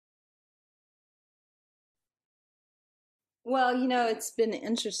Well, it's been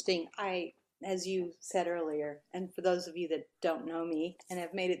interesting. As you said earlier, and for those of you that don't know me and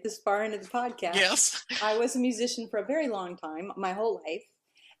have made it this far into the podcast, Yes. I was a musician for a very long time, my whole life.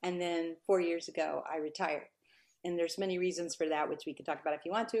 And then 4 years ago, I retired. And there's many reasons for that, which we can talk about if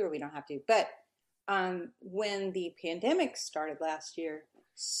you want to, or we don't have to. But when the pandemic started last year,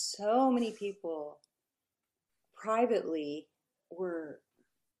 so many people privately were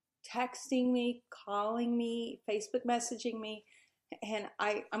texting me, calling me, Facebook messaging me, and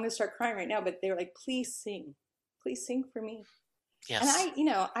I'm going to start crying right now. But they were like, please sing for me." And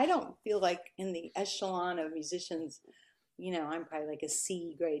Yes. I don't feel like in the echelon of musicians. I'm probably like a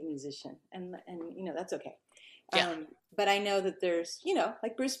C grade musician, and that's okay. Yeah. But I know that there's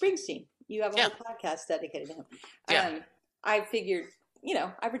like Bruce Springsteen. You have a Yeah. whole podcast dedicated to him. Yeah. I figured,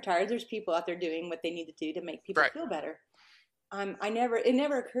 I've retired. There's people out there doing what they need to do to make people Right. feel better. It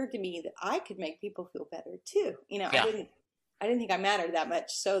never occurred to me that I could make people feel better too. Yeah. I didn't think I mattered that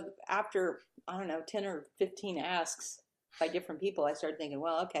much. So after, I don't know, 10 or 15 asks by different people, I started thinking,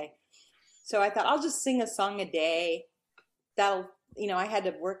 well, okay. So I thought I'll just sing a song a day. That'll, I had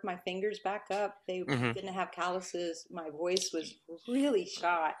to work my fingers back up. They Hmm. didn't have calluses. My voice was really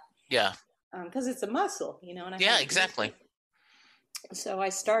shot Yeah. because it's a muscle, and I Yeah. hadn't used Exactly. it. So I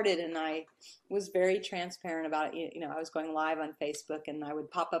started and I was very transparent about it. I was going live on Facebook and I would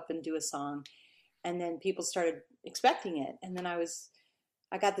pop up and do a song, and then people started expecting it. And then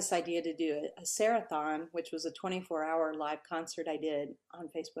I got this idea to do a Sarathon, which was a 24-hour live concert I did on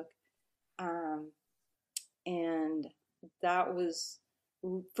Facebook. Um, and that was,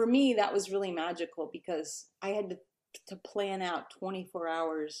 for me, that was really magical because I had to plan out 24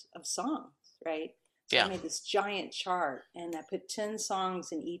 hours of songs, right? So I Yeah. made this giant chart and I put 10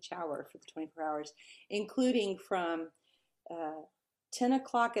 songs in each hour for the 24 hours, including from uh, 10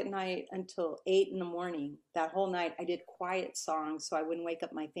 o'clock at night until 8 in the morning. That whole night I did quiet songs so I wouldn't wake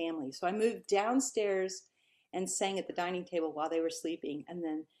up my family. So I moved downstairs and sang at the dining table while they were sleeping. And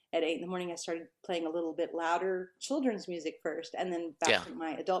then at 8 in the morning, I started playing a little bit louder children's music first and then back Yeah. to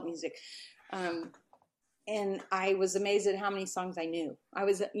my adult music. Um, and I was amazed at how many songs I knew. I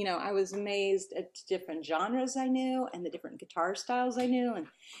was amazed at different genres I knew and the different guitar styles I knew. And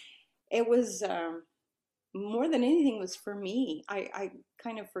it was more than anything was for me.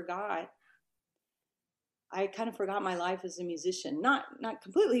 Kind of forgot. I kind of forgot my life as a musician. Not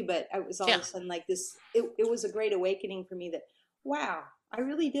completely, but I was all of Yeah. a sudden like this. It was a great awakening for me that, wow, I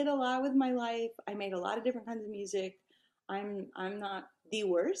really did a lot with my life. I made a lot of different kinds of music. I'm not the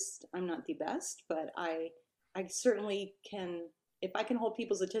worst. I'm not the best, but I certainly can. If I can hold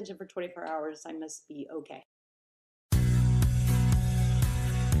people's attention for 24 hours, I must be okay.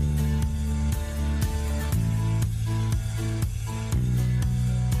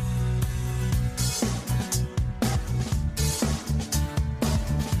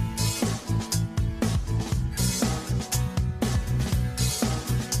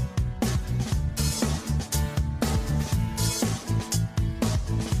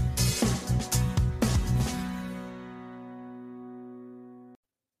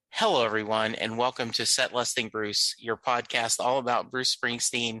 Hello, everyone, and welcome to Set Lusting Bruce, your podcast all about Bruce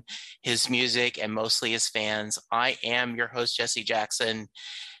Springsteen, his music, and mostly his fans. I am your host, Jesse Jackson,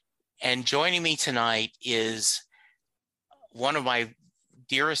 and joining me tonight is one of my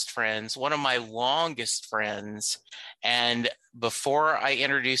dearest friends, one of my longest friends. And before I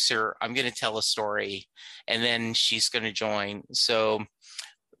introduce her, I'm going to tell a story, and then she's going to join. So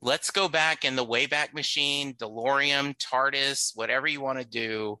let's go back in the Wayback Machine, DeLorean, TARDIS, whatever you want to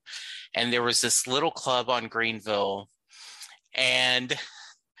do. And there was this little club on Greenville, and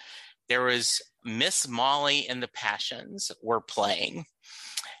there was Miss Molly and the Passions were playing.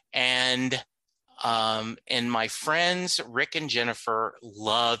 And my friends, Rick and Jennifer,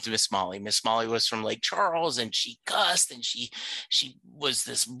 loved Miss Molly. Miss Molly was from Lake Charles, and she cussed, and she was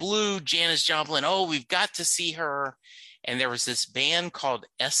this blue Janis Joplin. Oh, we've got to see her. And there was this band called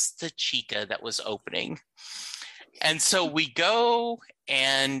Esta Chica that was opening. And so we go,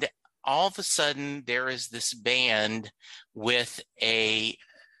 and all of a sudden there is this band with a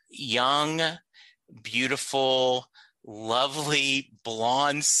young, beautiful, lovely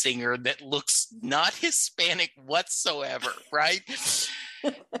blonde singer that looks not Hispanic whatsoever, right?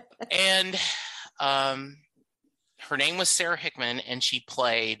 And her name was Sara Hickman, and she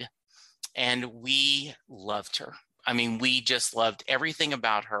played, and we loved her. I mean, we just loved everything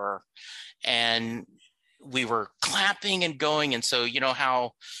about her, and we were clapping and going. And so, you know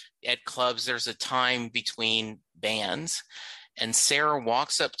how at clubs there's a time between bands, and Sara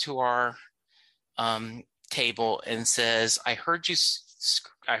walks up to our table and says, I heard you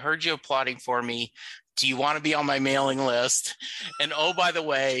heard you applauding for me. Do you want to be on my mailing list? And oh, by the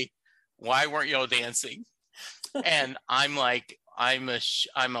way, why weren't you dancing? And I'm like, I'm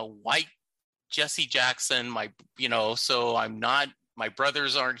a white Jesse Jackson, so I'm not, my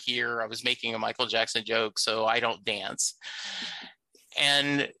brothers aren't here. I was making a Michael Jackson joke, so I don't dance.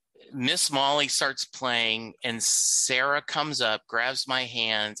 And Miss Molly starts playing, and Sara comes up, grabs my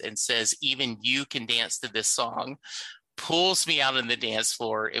hand, and says, even you can dance to this song, pulls me out on the dance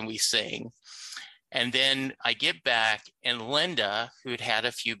floor, and we sing. And then I get back, and Linda, who'd had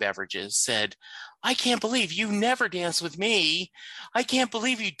a few beverages, said, I can't believe you never danced with me. I can't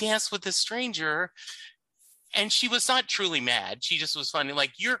believe you danced with a stranger. And she was not truly mad. She just was funny,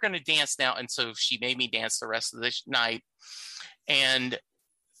 like, you're going to dance now. And so she made me dance the rest of the night. And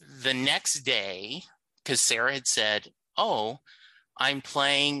the next day, because Sara had said, oh, I'm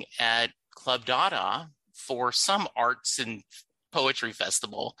playing at Club Dada for some arts and poetry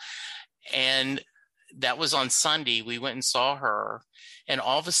festival. And that was on Sunday. We went and saw her. And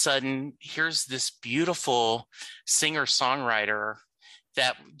all of a sudden, here's this beautiful singer-songwriter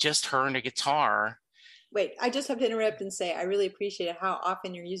that just her and a guitar. Wait, I just have to interrupt and say, I really appreciate how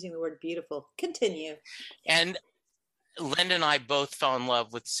often you're using the word beautiful. Continue. And Linda and I both fell in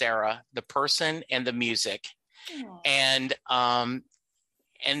love with Sara, the person and the music. Aww.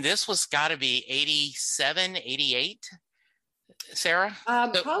 And this was got to be 87, 88, Sara?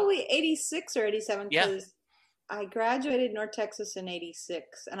 Probably 86 or 87, because yeah. I graduated North Texas in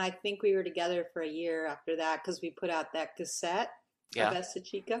 86, and I think we were together for a year after that because we put out that cassette of Esta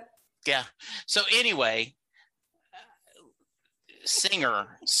Chica. Yeah. So anyway,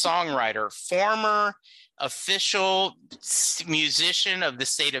 singer, songwriter, former official musician of the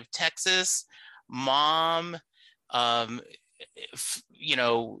state of Texas, mom,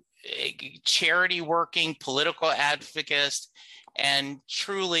 charity working, political advocate, and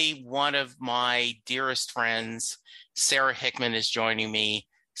truly one of my dearest friends. Sara Hickman is joining me.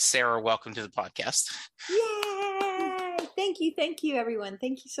 Sara, welcome to the podcast. Yay! Thank you, everyone.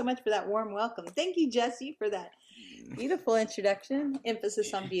 Thank you so much for that warm welcome. Thank you, Jesse, for that beautiful introduction.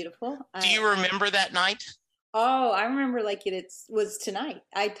 Emphasis on beautiful. Do you remember that night? Oh, I remember like it was tonight.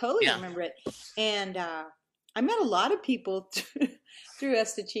 I totally remember it. And I met a lot of people through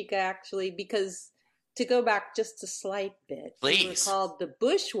Esta Chica, actually, because to go back just a slight bit, Please. They were called the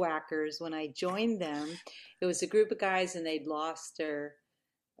Bushwhackers when I joined them. It was a group of guys, and they'd lost their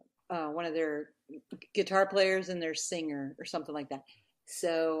one of their guitar players and their singer or something like that.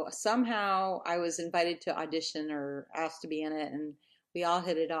 So somehow I was invited to audition or asked to be in it, and we all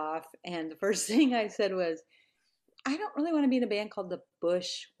hit it off. And the first thing I said was, I don't really want to be in a band called the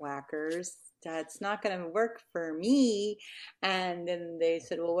Bushwhackers. That's not going to work for me. And then they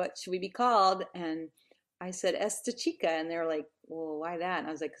said, well, what should we be called? And I said, Esta Chica. And they were like, well, why that? And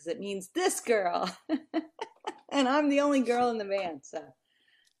I was like, because it means this girl. And I'm the only girl in the band. So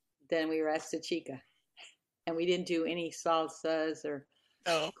then we were Esta Chica. And we didn't do any salsas or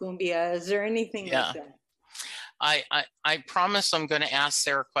cumbias or anything like that. I promise I'm going to ask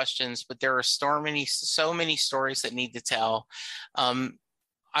Sara questions, but there are so many stories that need to tell.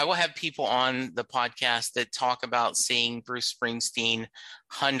 I will have people on the podcast that talk about seeing Bruce Springsteen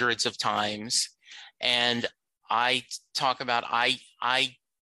hundreds of times. And I talk about,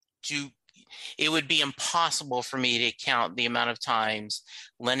 it would be impossible for me to count the amount of times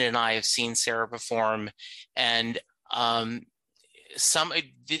Linda and I have seen Sara perform. And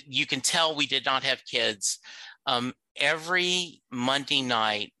you can tell we did not have kids. Every Monday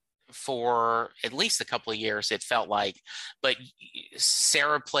night for at least a couple of years, it felt like, but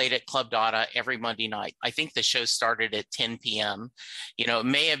Sara played at Club Dada every Monday night. I think the show started at 10 p.m. It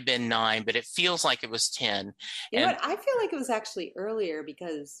may have been 9, but it feels like it was 10. You know what? I feel like it was actually earlier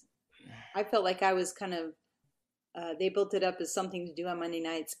because I felt like I was kind of, they built it up as something to do on Monday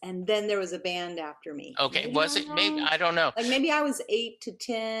nights, and then there was a band after me. Okay, maybe was it? Maybe I don't know. Like maybe I was 8 to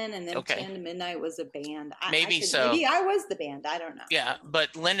 10, and then 10 to midnight was a band. Maybe Maybe I was the band. I don't know. Yeah,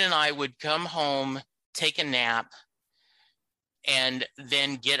 but Linda and I would come home, take a nap, and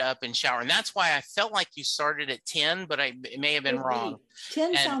then get up and shower. And that's why I felt like you started at 10, but it may have been wrong.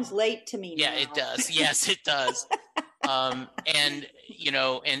 10 sounds late to me. Yeah, now. It does. Yes, it does. And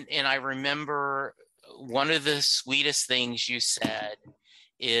I remember one of the sweetest things you said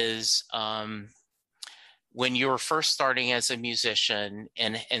is when you were first starting as a musician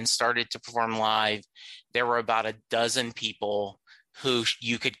and started to perform live, there were about a dozen people who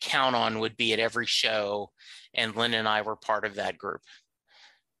you could count on would be at every show. And Lynn and I were part of that group.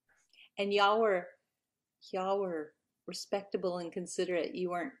 And y'all were respectable and considerate.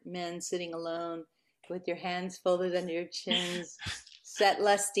 You weren't men sitting alone with your hands folded under your chins, set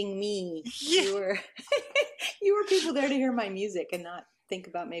listing me. Yeah. You were you were people there to hear my music and not think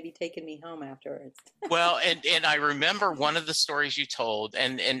about maybe taking me home afterwards. Well, and I remember one of the stories you told,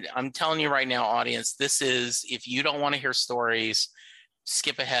 and I'm telling you right now, audience, this is, if you don't want to hear stories,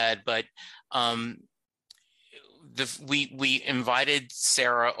 skip ahead. But we invited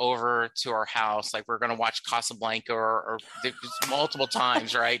Sara over to our house, like we're going to watch Casablanca or multiple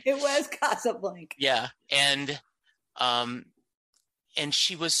times, right? It was Casablanca. Yeah, um, and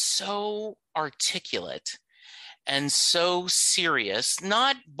she was so articulate and so serious,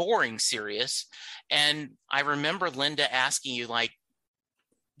 not boring serious. And I remember Linda asking you, like,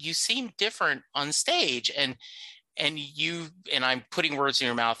 you seem different on stage, and you, and I'm putting words in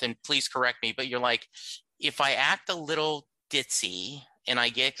your mouth, and please correct me, but you're like, if I act a little ditzy and I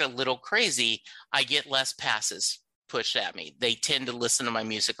get a little crazy, I get less passes pushed at me. They tend to listen to my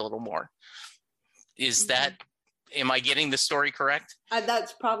music a little more. Is that, am I getting the story correct?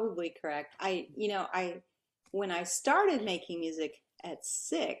 That's probably correct. When I started making music at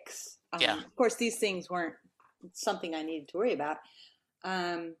 6, of course, these things weren't something I needed to worry about.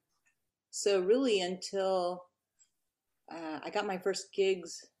 So really until I got my first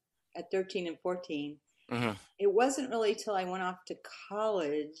gigs at 13 and 14, it wasn't really till I went off to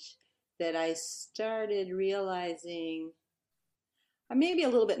college that I started realizing, maybe a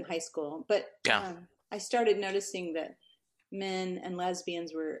little bit in high school, but I started noticing that men and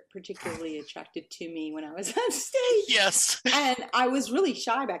lesbians were particularly attracted to me when I was on stage. Yes. And I was really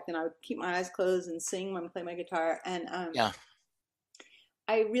shy back then. I would keep my eyes closed and sing and play my guitar. And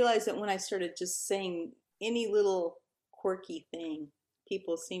I realized that when I started just saying any little quirky thing,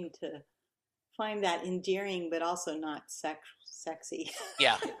 people seemed to find that endearing, but also not sexy.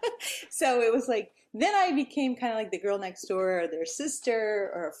 Yeah. So it was like, then I became kind of like the girl next door or their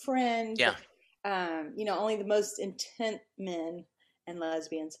sister or a friend. Yeah. But, only the most intent men and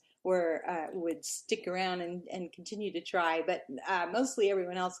lesbians would stick around and continue to try. But mostly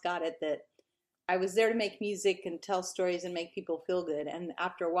everyone else got it, that I was there to make music and tell stories and make people feel good. And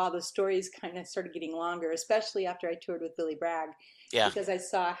after a while, the stories kind of started getting longer, especially after I toured with Billy Bragg. Yeah. Because I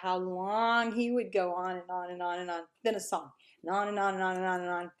saw how long he would go on and on and on and on, then a song, and on and on and on and on and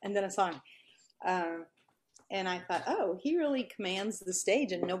on, and then a song. And I thought, oh, he really commands the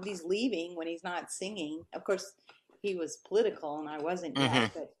stage and nobody's leaving when he's not singing. Of course, he was political and I wasn't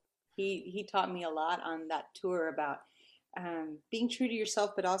yet, but he taught me a lot on that tour about being true to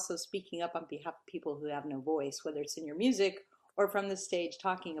yourself, but also speaking up on behalf of people who have no voice, whether it's in your music or from the stage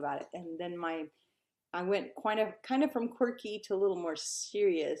talking about it. And then I went kind of from quirky to a little more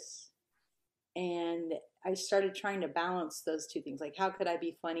serious. And I started trying to balance those two things. Like, how could I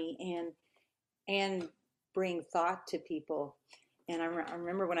be funny and bring thought to people? And I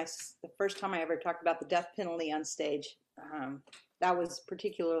remember when the first time I ever talked about the death penalty on stage, that was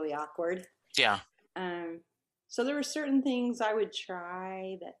particularly awkward. Yeah. So there were certain things I would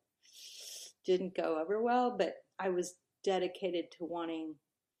try that didn't go over well, but I was dedicated to wanting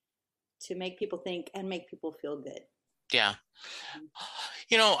to make people think and make people feel good. Yeah.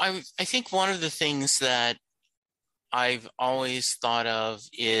 I think one of the things that I've always thought of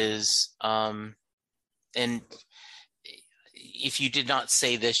is, and if you did not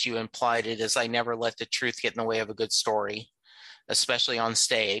say this, you implied it, is I never let the truth get in the way of a good story, especially on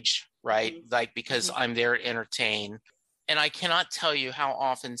stage, right? Like, because I'm there to entertain. And I cannot tell you how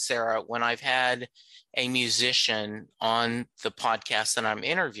often, Sara, when I've had a musician on the podcast and I'm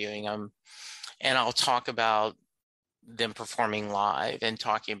interviewing them, and I'll talk about them performing live and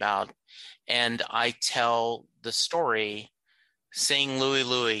and I tell the story, sing Louie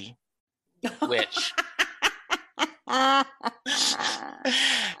Louie, which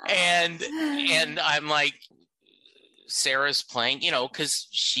and I'm like, Sara's playing, because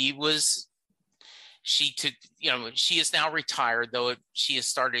she is now retired, though she has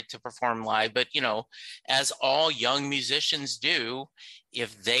started to perform live. But, as all young musicians do,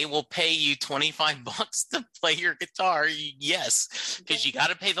 if they will pay you $25 to play your guitar, yes, because you got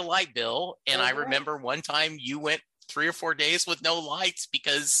to pay the light bill. And I remember one time you went 3 or 4 days with no lights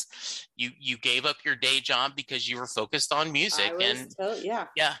because you gave up your day job because you were focused on music. And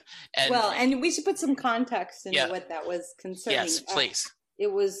we should put some context into what that was concerning. Yes, please. It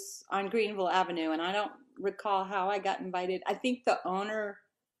was on Greenville Avenue, and I don't recall how I got invited. I think the owner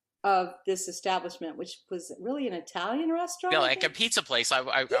of this establishment, which was really an Italian restaurant, like a pizza place. I always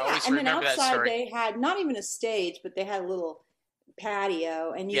remember that story. And then outside they had not even a stage, but they had a little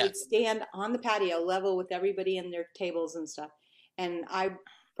patio, and you would stand on the patio level with everybody and their tables and stuff. And I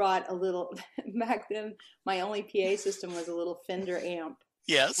brought a little, back then my only PA system was a little Fender amp.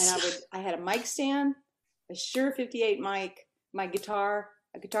 Yes. And I had a mic stand, a Shure 58 mic, my guitar,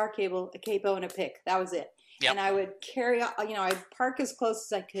 a guitar cable, a capo, and a pick. That was it. Yep. And I would carry, I'd park as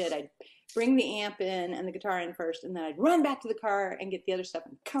close as I could. I'd bring the amp in and the guitar in first, and then I'd run back to the car and get the other stuff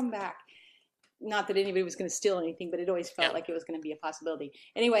and come back. Not that anybody was going to steal anything, but it always felt like it was going to be a possibility.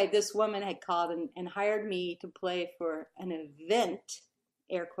 Anyway, this woman had called and hired me to play for an event,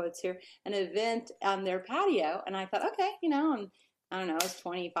 air quotes here, an event on their patio. And I thought, okay, and I don't know, it was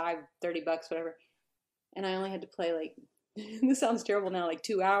 25, $30, whatever. And I only had to play like, this sounds terrible now, like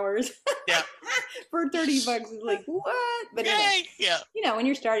 2 hours. Yeah. For $30. It's like, what? But anyway, yeah. When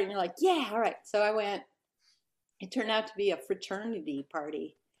you're starting, you're like, yeah, all right. So I went. It turned out to be a fraternity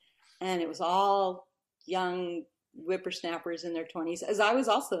party. And it was all young whippersnappers in their 20s, as I was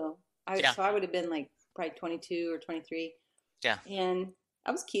also. So I would have been like probably 22 or 23. Yeah. And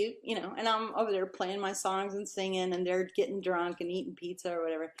I was cute, and I'm over there playing my songs and singing, and they're getting drunk and eating pizza or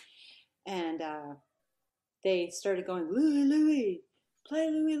whatever. And they started going, Louie, Louie, play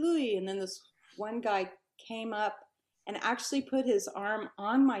Louie, Louie. And then this one guy came up and actually put his arm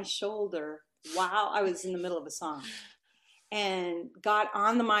on my shoulder while I was in the middle of a song. And got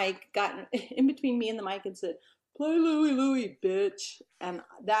on the mic, got in between me and the mic and said, play Louie, Louie, bitch. And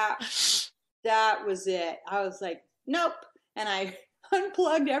that was it. I was like, nope. And I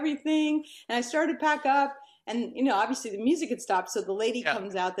unplugged everything and I started to pack up. And, obviously the music had stopped. So the lady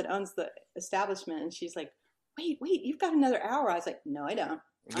comes out that owns the establishment and she's like, wait, you've got another hour. I was like, no, I don't.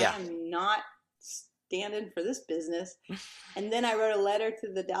 Yeah. I am not standing for this business. And then I wrote a letter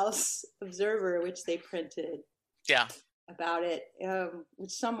to the Dallas Observer, which they printed. Yeah. About it,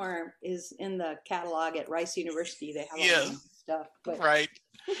 which somewhere is in the catalog at Rice University. They have all the stuff. But. Right.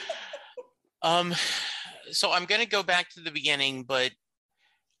 So I'm going to go back to the beginning, but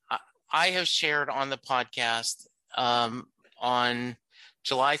I have shared on the podcast on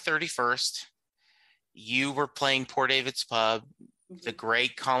July 31st, you were playing Poor David's Pub. Mm-hmm. The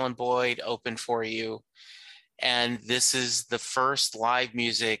great Colin Boyd opened for you. And this is the first live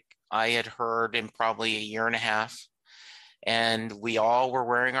music I had heard in probably a year and a half. And we all were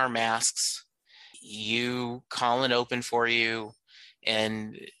wearing our masks. Colin opened for you,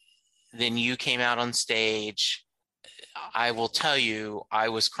 and then you came out on stage. I will tell you, I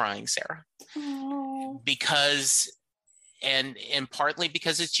was crying, Sarah. Aww. Because, and partly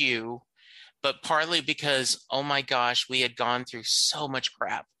because it's you, but partly because, oh my gosh, we had gone through so much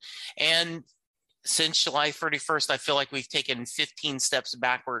crap. And since July 31st, I feel like we've taken 15 steps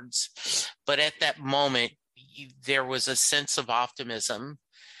backwards. But at that moment, there was a sense of optimism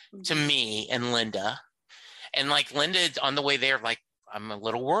to me and Linda. And like Linda on the way there, like, I'm a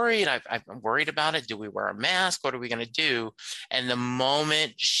little worried. I'm worried about it. Do we wear a mask? What are we going to do? And the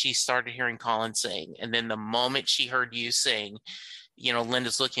moment she started hearing Colin sing, and then the moment she heard you sing,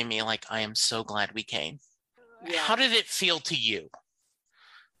 Linda's looking at me like, I am so glad we came. Yeah. How did it feel to you?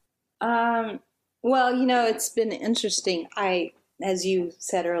 Well, it's been interesting. As you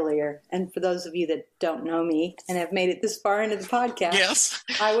said earlier, and for those of you that don't know me and have made it this far into the podcast, yes,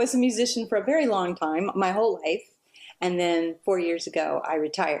 I was a musician for a very long time, my whole life. And then 4 years ago, I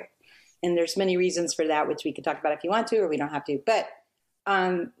retired. And there's many reasons for that, which we could talk about if you want to, or we don't have to. But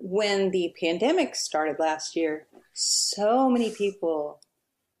when the pandemic started last year, so many people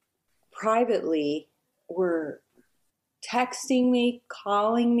privately were texting me,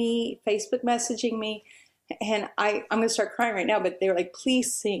 calling me, Facebook messaging me. And I'm going to start crying right now, but they were like,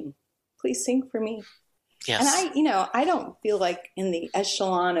 please sing for me. Yes. And I don't feel like in the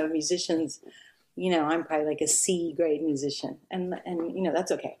echelon of musicians, I'm probably like a C grade musician and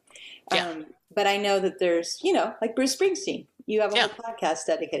that's okay. Yeah. But I know that there's, like Bruce Springsteen, you have a whole podcast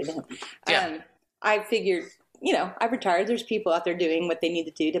dedicated to him. Yeah. I figured, I've retired. There's people out there doing what they need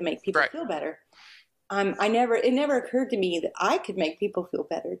to do to make people feel better. It never occurred to me that I could make people feel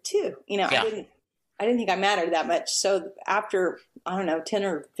better too. I didn't think I mattered that much. So after, 10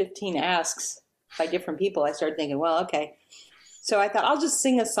 or 15 asks by different people, I started thinking, well, okay. So I thought I'll just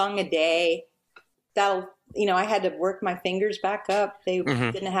sing a song a day. That'll, I had to work my fingers back up. They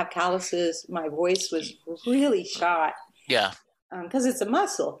didn't have calluses. My voice was really shot. Yeah. Because it's a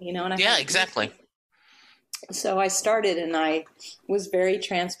muscle, And exactly. So I started and I was very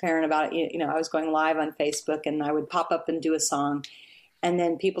transparent about it. I was going live on Facebook and I would pop up and do a song. And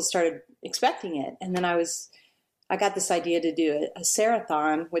then people started expecting it. And then I got this idea to do a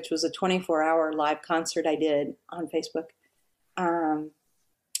Sarathon, which was a 24-hour live concert I did on Facebook.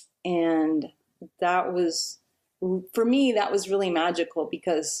 And that was, for me, that was really magical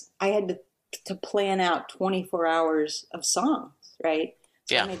because I had to plan out 24 hours of songs, right?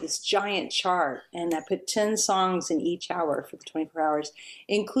 So I made this giant chart and I put 10 songs in each hour for the 24 hours,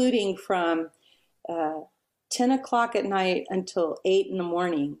 including from 10 o'clock at night until 8 in the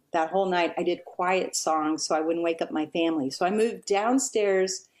morning. That whole night I did quiet songs so I wouldn't wake up my family. So I moved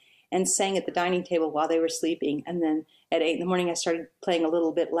downstairs and sang at the dining table while they were sleeping. And then at 8 in the morning, I started playing a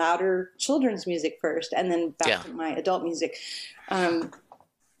little bit louder children's music first, and then back to my adult music.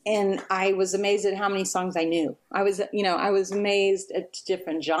 And I was amazed at how many songs I knew. I was amazed at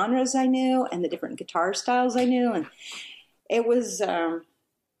different genres I knew and the different guitar styles I knew. And it was,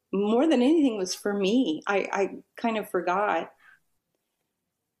 more than anything, was for me. I kind of forgot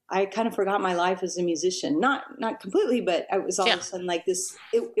my life as a musician. Not completely, but I was all of a sudden like this.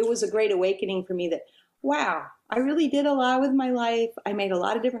 It was a great awakening for me that, wow, I really did a lot with my life. I made a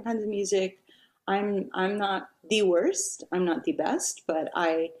lot of different kinds of music. I'm not the worst. I'm not the best, but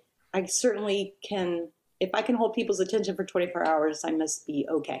I certainly can. If I can hold people's attention for 24 hours, I must be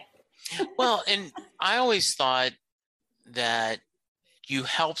okay. Well, and I always thought that you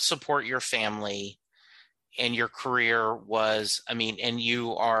help support your family, and your career was, and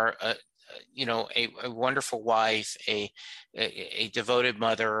you are a wonderful wife, a devoted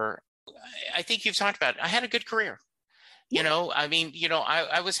mother. I think you've talked about it. I had a good career. Yeah.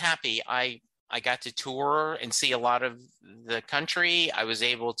 I was happy. I got to tour and see a lot of the country. I was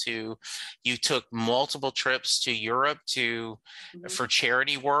able to, you took multiple trips to Europe for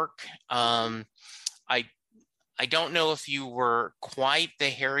charity work. I don't know if you were quite the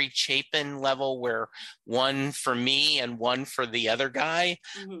Harry Chapin level where one for me and one for the other guy,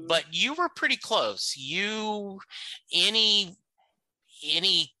 but you were pretty close. Any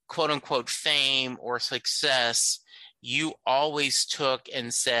quote unquote fame or success, you always took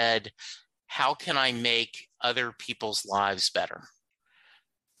and said, how can I make other people's lives better?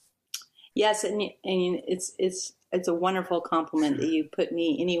 Yes, and it's a wonderful compliment that you put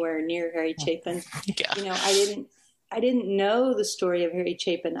me anywhere near Harry Chapin. Yeah. I didn't know the story of Harry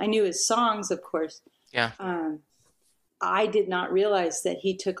Chapin. I knew his songs, of course. Yeah. I did not realize that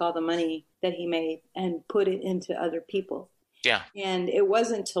he took all the money that he made and put it into other people. Yeah. And it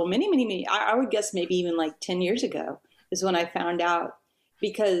wasn't until many, I would guess maybe even like 10 years ago is when I found out,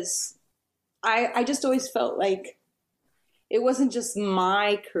 because I just always felt like it wasn't just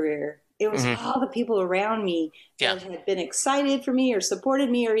my career. It was all the people around me that had been excited for me or supported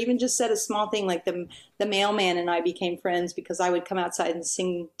me or even just said a small thing, like the mailman and I became friends because I would come outside and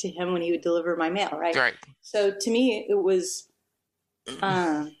sing to him when he would deliver my mail, right? Right. So to me, it was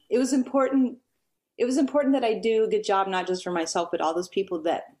important. It was important that I do a good job, not just for myself, but all those people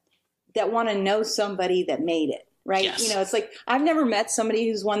that want to know somebody that made it. Right. Yes. It's like I've never met somebody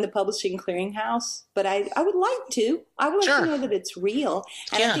who's won the Publishing Clearinghouse, but I would like to. I would like to know that it's real.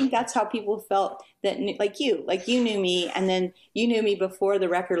 And I think that's how people felt that, like you knew me, and then you knew me before the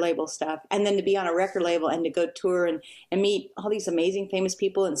record label stuff. And then to be on a record label and to go tour and meet all these amazing, famous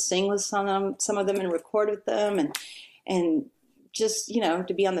people and sing with some of them and record with them and just,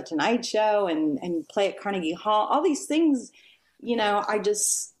 to be on the Tonight Show and play at Carnegie Hall, all these things,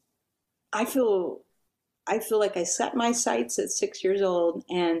 I feel like I set my sights at 6 years old,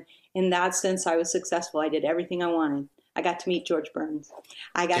 and in that sense, I was successful. I did everything I wanted. I got to meet George Burns.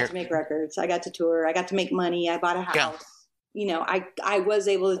 I got to make records. I got to tour. I got to make money. I bought a house. Yeah. I was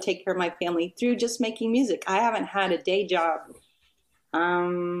able to take care of my family through just making music. I haven't had a day job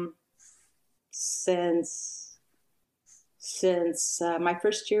since my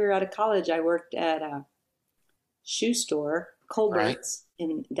first year out of college. I worked at a shoe store, Colbert's.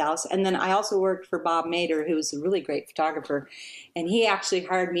 In Dallas. And then I also worked for Bob Mader, who was a really great photographer. And he actually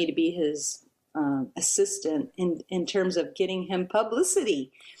hired me to be his assistant in terms of getting him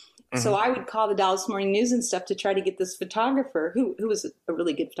publicity. So I would call the Dallas Morning News and stuff to try to get this photographer, who was a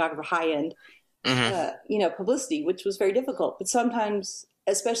really good photographer, high end, publicity, which was very difficult. But sometimes,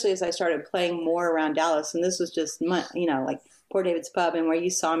 especially as I started playing more around Dallas, and this was just, like Poor David's Pub and Where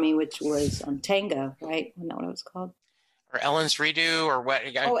You Saw Me, which was on Tango, right? Isn't that what it was called? Or Ellen's Redo, or what?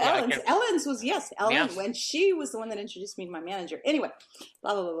 Ellen's was, yes. Ellen, when she was the one that introduced me to my manager. Anyway,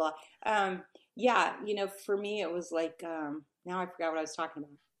 blah, blah, blah, blah. For me, it was like, now I forgot what I was talking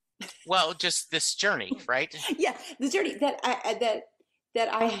about. Well, just this journey, right? Yeah, the journey that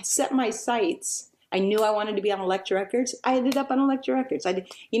I set my sights. I knew I wanted to be on Elektra Records. I ended up on Elektra Records. I did,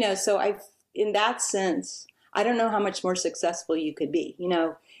 so in that sense, I don't know how much more successful you could be,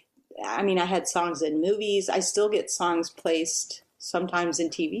 I had songs in movies. I still get songs placed sometimes in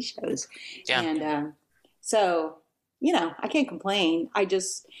TV shows. Yeah. And so, I can't complain.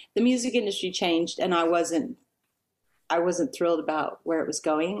 The music industry changed, and I wasn't thrilled about where it was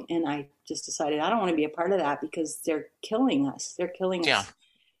going. And I just decided I don't want to be a part of that because they're killing us. They're killing us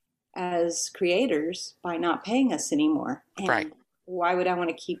as creators by not paying us anymore. And why would I want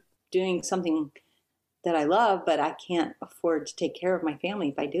to keep doing something that I love, but I can't afford to take care of my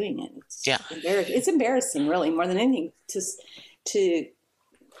family by doing it. It's Yeah. embarrassing. It's embarrassing, really, more than anything, to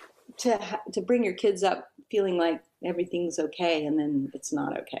bring your kids up feeling like everything's okay, and then it's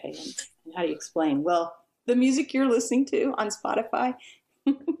not okay. And how do you explain? Well, the music you're listening to on Spotify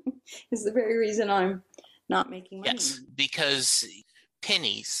is the very reason I'm not making money. Yes, because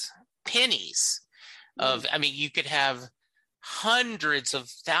pennies of, I mean, you could have hundreds of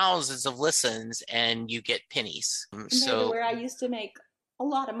thousands of listens and you get pennies. Compared to where I used to make a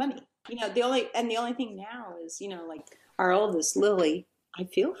lot of money. The only thing now is, like our oldest Lily, I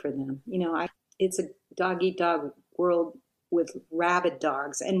feel for them. It's a dog eat dog world with rabid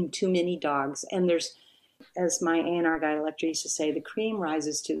dogs and too many dogs. And there's, as my A&R guy Electra used to say, the cream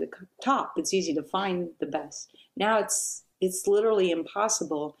rises to the top. It's easy to find the best. Now it's literally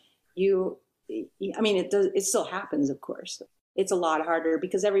impossible. It still happens, of course. It's a lot harder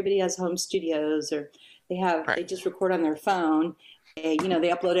because everybody has home studios, or they just record on their phone. They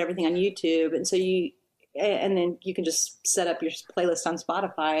upload everything on YouTube, and so then you can just set up your playlist on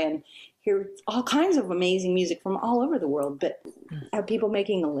Spotify and hear all kinds of amazing music from all over the world. But are people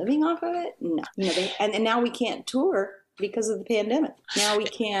making a living off of it? No. And now we can't tour because of the pandemic. Now we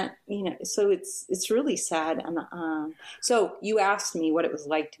can't, so it's really sad. So you asked me what it was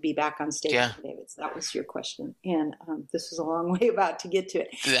like to be back on stage with David. So that was your question. And this was a long way about to get to it.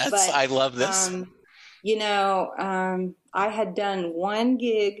 I love this. I had done one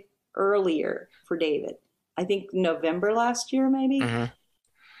gig earlier for David, I think November last year, maybe. Mm-hmm.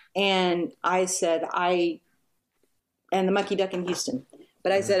 And I said, and the Mucky Duck in Houston.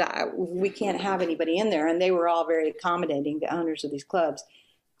 But I said, we can't have anybody in there. And they were all very accommodating, the owners of these clubs.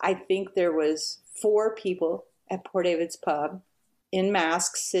 I think there was 4 people at Port David's Pub in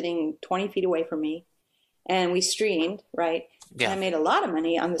masks sitting 20 feet away from me. And we streamed, right? Yeah. And I made a lot of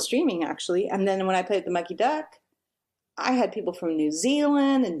money on the streaming, actually. And then when I played the Mucky Duck, I had people from New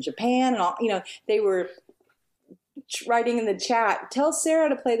Zealand and Japan and all, they were writing in the chat, tell Sara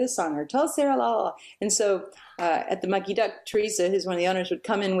to play this song, or tell Sara, la, la, la. And so at the Mucky Duck, Teresa, who's one of the owners, would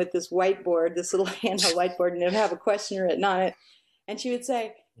come in with this whiteboard, this little handheld whiteboard, and it would have a question written on it. And she would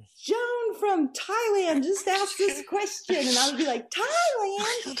say, Joan from Thailand just asked this question. And I would be like,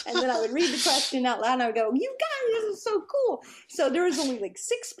 Thailand? And then I would read the question out loud, and I would go, you guys, this is so cool. So there was only like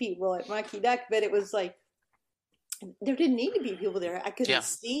 6 people at Mucky Duck, but it was like, there didn't need to be people there. I couldn't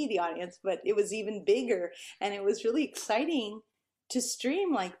see the audience, but it was even bigger. And it was really exciting to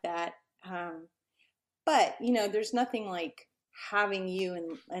stream like that. But, there's nothing like having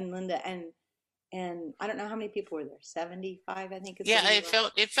you and Linda and I don't know how many people were there, 75, I think.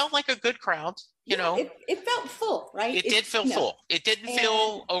 It felt like a good crowd, It felt full, right? It did feel full. It didn't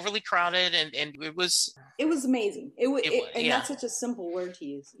feel overly crowded, and it was amazing. And that's such a simple word to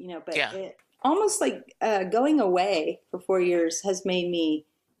use, but it almost like going away for 4 years has made me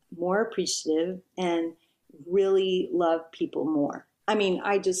more appreciative and really love people more. I mean,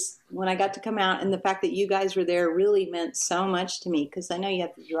 when I got to come out, and the fact that you guys were there really meant so much to me, because I know you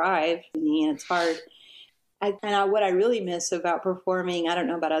have to drive and it's hard. What I really miss about performing, I don't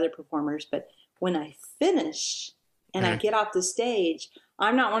know about other performers, but when I finish and I get off the stage,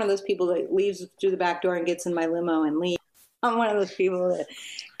 I'm not one of those people that leaves through the back door and gets in my limo and leaves. I'm one of those people that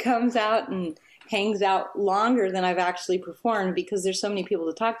comes out and hangs out longer than I've actually performed, because there's so many people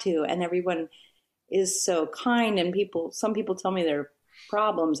to talk to, and everyone is so kind. And some people tell me their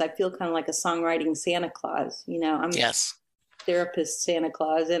problems. I feel kind of like a songwriting Santa Claus. I'm therapist Santa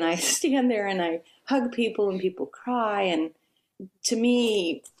Claus, and I stand there and I hug people, and people cry. And to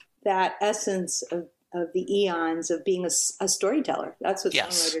me, that essence of the eons of being a storyteller, that's what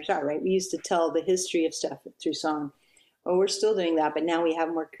songwriters are, right? We used to tell the history of stuff through song. Well, we're still doing that, but now we have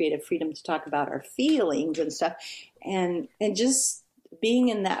more creative freedom to talk about our feelings and stuff, and just being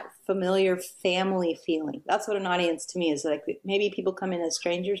in that familiar family feeling. That's what an audience to me is like. Maybe people come in as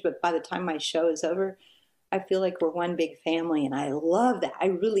strangers, but by the time my show is over, I feel like we're one big family, and I love that. I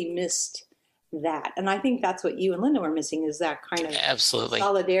really missed that, and I think that's what you and Linda were missing, is that kind of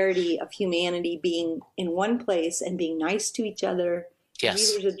solidarity of humanity, being in one place and being nice to each other.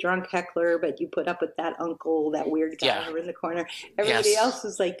 Yes. Maybe there's a drunk heckler, but you put up with that uncle, that weird guy over in the corner. Everybody else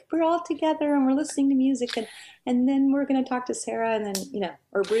is like, we're all together and we're listening to music, and then we're going to talk to Sara, and then,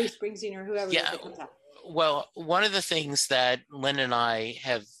 or Bruce Springsteen, or whoever comes out. Well, one of the things that Lynn and I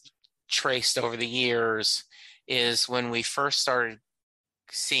have traced over the years is when we first started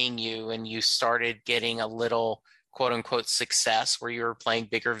seeing you and you started getting a little quote unquote success where you were playing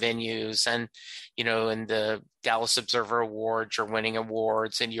bigger venues, and in the Dallas Observer Awards, you're winning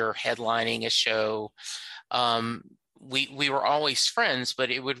awards and you're headlining a show. We were always friends,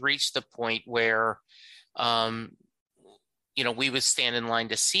 but it would reach the point where um, we would stand in line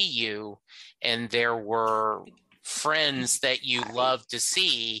to see you, and there were friends that you loved to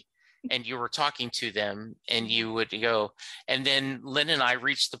see, and you were talking to them, and you would go, and then Linda and I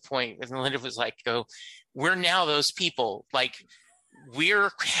reached the point, and Linda was like, we're now those people. Like,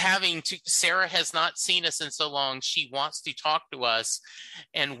 Sarah has not seen us in so long. She wants to talk to us,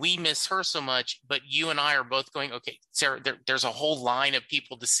 and we miss her so much. But you and I are both going, okay, Sarah, there's a whole line of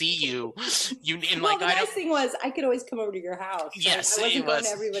people to see you. The nice thing was I could always come over to your house. Yes, I wasn't going to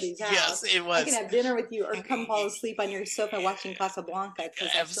everybody's house. Yes, it was. I could have dinner with you or come fall asleep on your sofa watching Casablanca, because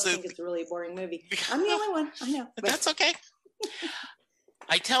I still think it's a really boring movie. I'm the only one. I know. But that's okay.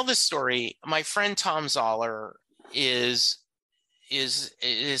 I tell this story. My friend Tom Zoller is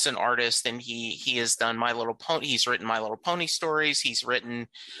an artist, and he has done My Little Pony. He's written My Little Pony stories. He's written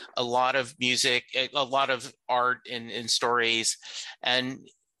a lot of music, a lot of art and stories. And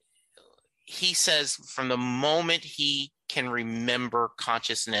he says from the moment he can remember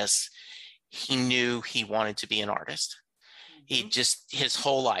consciousness, he knew he wanted to be an artist. He just, his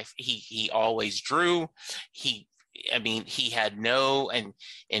whole life, he always drew. He had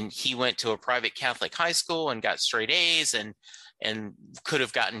and he went to a private Catholic high school and got straight A's and could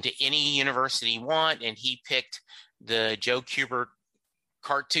have gotten to any university he want. And he picked the Joe Kubert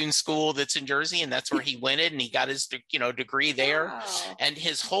cartoon school that's in Jersey, and that's where he went in, and he got his degree there. Wow. And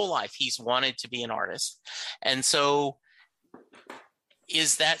his whole life he's wanted to be an artist. And so,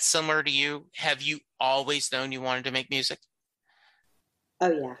 is that similar to you? Have you always known you wanted to make music?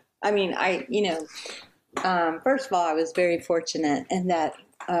 Oh yeah. I mean, first of all, I was very fortunate in that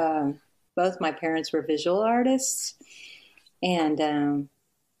both my parents were visual artists. And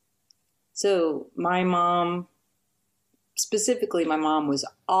so my mom, specifically my mom, was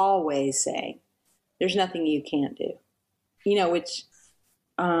always saying, there's nothing you can't do. Which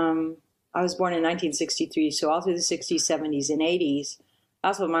I was born in 1963, so all through the 60s, 70s, and 80s,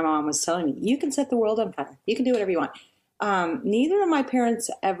 that's what my mom was telling me. You can set the world on fire. You can do whatever you want. Neither of my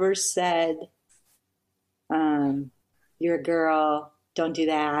parents ever said, you're a girl, don't do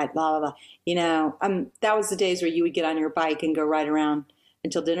that, blah, blah, blah. That was the days where you would get on your bike and go ride around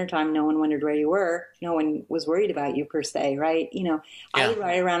until dinner time. No one wondered where you were. No one was worried about you per se, right? I would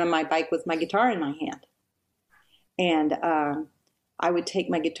ride around on my bike with my guitar in my hand. And I would take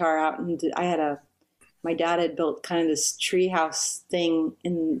my guitar out, and my dad had built kind of this treehouse thing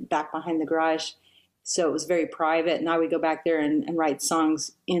in back behind the garage. So it was very private, and I would go back there and write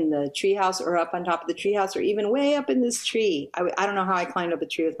songs in the treehouse or up on top of the treehouse or even way up in this tree. I don't know how I climbed up a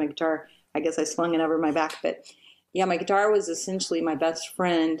tree with my guitar. I guess I slung it over my back. But, yeah, my guitar was essentially my best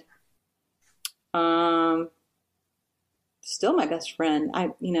friend. Still my best friend. I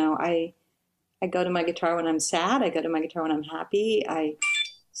go to my guitar when I'm sad. I go to my guitar when I'm happy. I've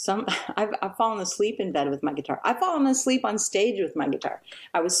fallen asleep in bed with my guitar. I've fallen asleep on stage with my guitar.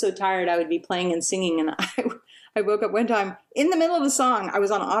 I was so tired I would be playing and singing, and I woke up one time in the middle of a song. I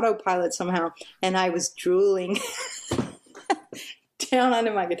was on autopilot somehow, and I was drooling down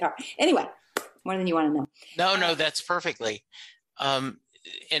onto my guitar. Anyway, more than you want to know. No, that's perfectly. And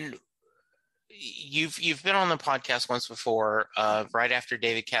you've been on the podcast once before. Right after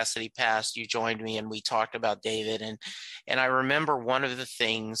David Cassidy passed, you joined me and we talked about David. And I remember one of the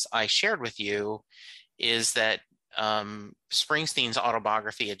things I shared with you is that Springsteen's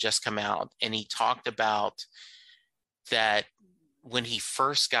autobiography had just come out, and he talked about that when he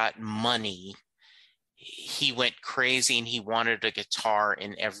first got money, he went crazy and he wanted a guitar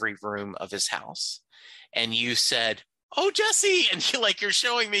in every room of his house. And you said, "Oh, Jesse," and you're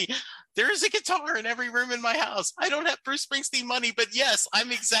showing me, there is a guitar in every room in my house. I don't have Bruce Springsteen money, but yes,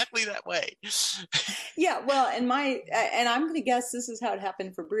 I'm exactly that way. Yeah, well, and I'm going to guess this is how it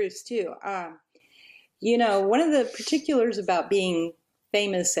happened for Bruce too. One of the particulars about being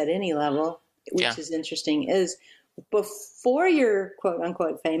famous at any level, which is interesting, is before you're quote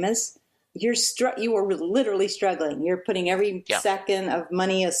unquote famous, you were literally struggling. You're putting every second of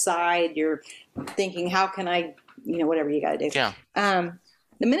money aside. You're thinking, how can I, whatever you got to do. Yeah.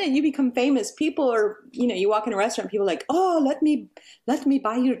 The minute you become famous, people are, you walk in a restaurant, people are like, oh, let me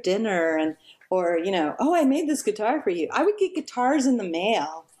buy you dinner. Or, oh, I made this guitar for you. I would get guitars in the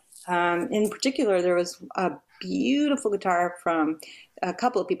mail. In particular, there was a beautiful guitar from a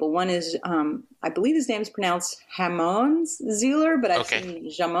couple of people. One is, I believe his name is pronounced Hamon Zieler, but I've seen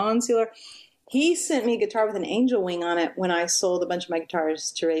Jamon Zieler. He sent me a guitar with an angel wing on it when I sold a bunch of my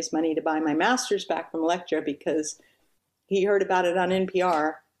guitars to raise money to buy my master's back from Electra, because he heard about it on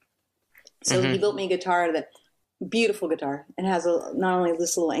NPR. So he built me a guitar, beautiful guitar, and has not only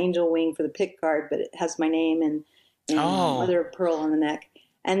this little angel wing for the pick guard, but it has my name and mother of pearl on the neck.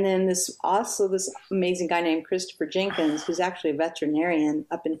 And then this amazing guy named Christopher Jenkins, who's actually a veterinarian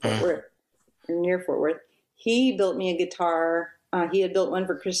up in Fort Worth, or near Fort Worth. He built me a guitar. He had built one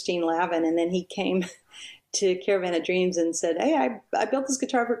for Christine Lavin, and then he came to Caravan of Dreams and said, "Hey, I built this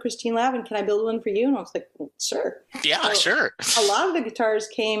guitar for Christine Lavin. Can I build one for you?" And I was like, well, "Sure." Yeah, so sure. A lot of the guitars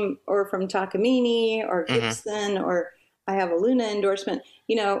came or from Takamine or Gibson, or I have a Luna endorsement,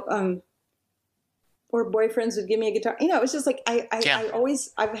 or boyfriends would give me a guitar. It was just like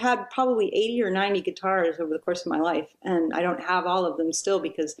I've had probably 80 or 90 guitars over the course of my life, and I don't have all of them still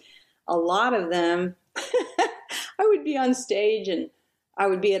because a lot of them I would be on stage and I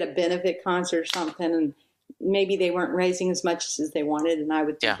would be at a benefit concert or something, and maybe they weren't raising as much as they wanted, and I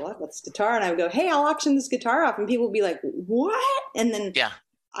would think, well, what's guitar? And I would go, hey, I'll auction this guitar off, and people would be like, what? And then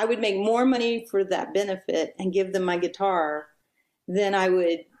I would make more money for that benefit and give them my guitar than I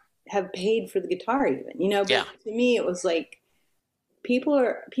would have paid for the guitar even, but to me it was like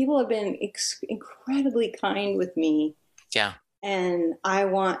people have been incredibly kind with me. Yeah. And I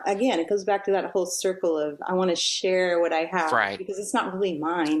want, again, it goes back to that whole circle of I want to share what I have, because it's not really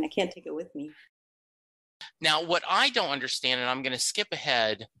mine. I can't take it with me. Now, what I don't understand, and I'm going to skip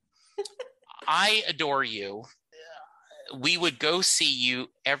ahead, I adore you. We would go see you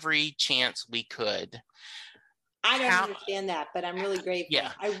every chance we could. I don't understand that, but I'm really grateful.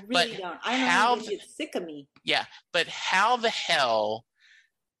 Yeah, I really don't. I don't know how you get sick of me. Yeah, but how the hell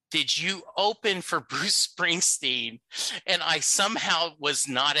did you open for Bruce Springsteen and I somehow was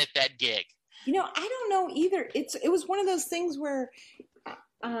not at that gig? I don't know either. It was one of those things where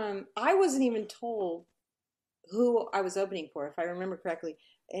I wasn't even told who I was opening for, if I remember correctly.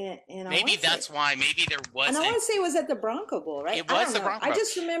 And maybe that's why. Maybe there wasn't. And I want to say it was at the Bronco Bowl, right? It was the Bronco Bowl. I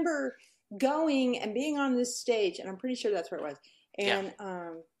just remember going and being on this stage, and I'm pretty sure that's where it was. And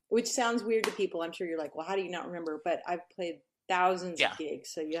which sounds weird to people. I'm sure you're like, well, how do you not remember? But I've played thousands of gigs,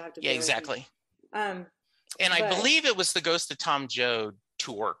 so you have to. Yeah, exactly. And I believe it was the Ghost of Tom Joad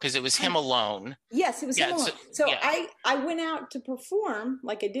tour, because it was him alone. Yes, it was him alone. So I went out to perform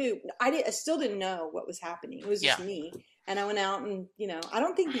like I do. I still didn't know what was happening. It was just me. And I went out and, I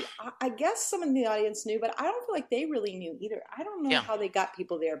don't think, I guess some in the audience knew, but I don't feel like they really knew either. I don't know how they got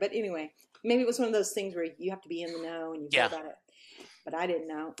people there. But anyway, maybe it was one of those things where you have to be in the know and you know about it. But I didn't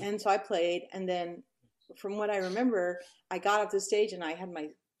know. And so I played. And then from what I remember, I got off the stage and I had my,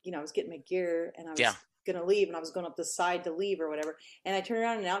 I was getting my gear and I was going to leave, and I was going up the side to leave or whatever. And I turned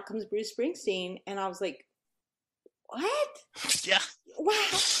around and out comes Bruce Springsteen. And I was like, what? Yeah. Wow.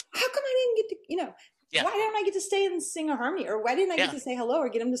 How come I didn't get to, why didn't I get to stay and sing a harmony? Or why didn't I get to say hello or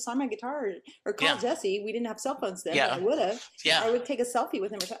get him to sign my guitar or call Jesse? We didn't have cell phones then, but I would have. Yeah. I would take a selfie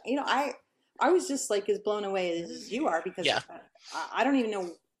with him or something. I was just like as blown away as you are, because I don't even know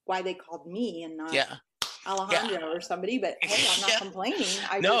why they called me and not Alejandro or somebody, but hey, I'm not complaining.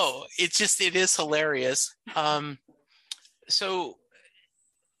 It is hilarious. So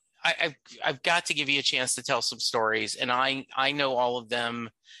I've got to give you a chance to tell some stories, and I know all of them,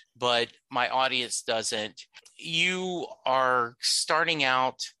 but my audience doesn't. You are starting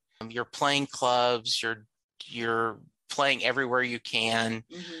out, you're playing clubs, you're playing everywhere you can,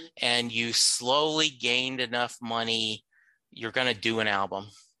 and you slowly gained enough money, you're going to do an album.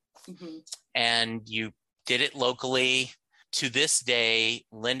 And you did it locally. To this day,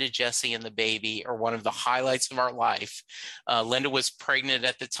 Linda, Jesse, and the baby are one of the highlights of our life. Linda was pregnant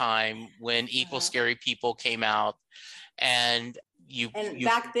at the time when Equal Scary People came out. And you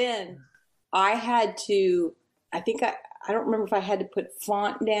back then, I had to, I don't remember if I had to put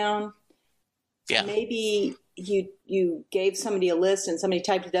font down. Yeah. Maybe you gave somebody a list and somebody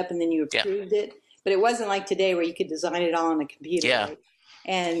typed it up and then you approved it. But it wasn't like today where you could design it all on a computer. Yeah. Right?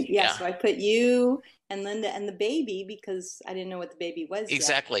 And so I put you and Linda and the baby, because I didn't know what the baby was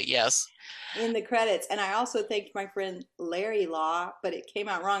exactly. Yes. In the credits. And I also thanked my friend Larry Law, but it came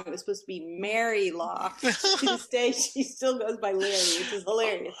out wrong. It was supposed to be Mary Law. To this day, she still goes by Larry, which is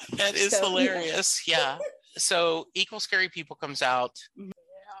hilarious. That is hilarious. Yeah. So Equal Scary People comes out.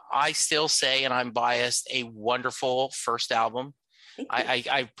 I still say, and I'm biased, a wonderful first album.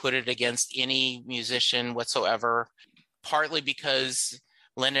 I put it against any musician whatsoever, partly because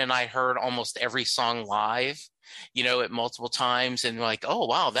Linda and I heard almost every song live, at multiple times, and like, oh,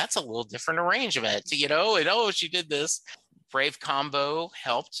 wow, that's a little different arrangement, and oh, she did this. Brave Combo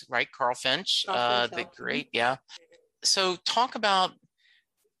helped, right? Carl Finch, the great, So talk about,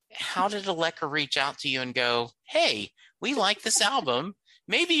 how did Elektra reach out to you and go, hey, we like this album.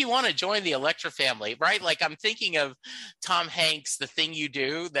 Maybe you want to join the Elektra family, right? Like I'm thinking of Tom Hanks, that thing you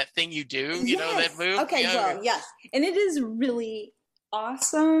do, that move. Okay, well, yes. And it is really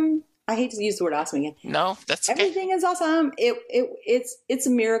awesome. I hate to use the word awesome again. No, that's okay. Everything is awesome. It's a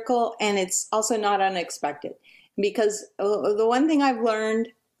miracle, and it's also not unexpected, because the one thing I've learned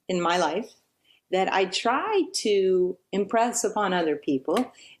in my life that I try to impress upon other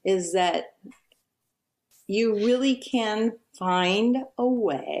people is that you really can find a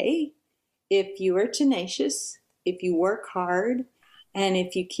way if you are tenacious, if you work hard, and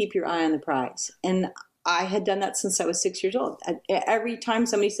if you keep your eye on the prize. And I had done that since I was 6 years old. Every time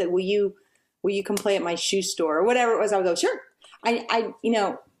somebody said, will you come play at my shoe store or whatever it was, I would go, sure.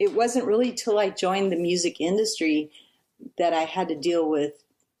 It wasn't really till I joined the music industry that I had to deal with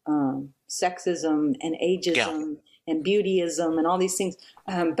sexism and ageism and beautyism and all these things.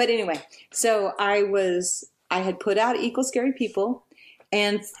 But anyway, so I had put out Equal Scary People,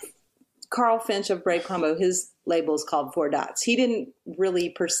 and Carl Finch of Brave Combo, his label is called Four Dots. He didn't really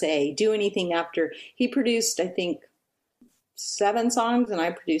per se do anything after. He produced, I think, 7 songs, and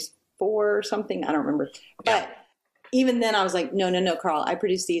I produced 4 or something. I don't remember. But even then I was like, no, Carl, I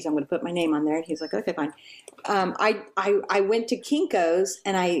produced these. I'm going to put my name on there. And he's like, okay, fine. I went to Kinko's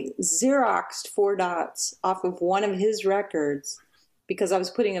and I Xeroxed Four Dots off of one of his records because I was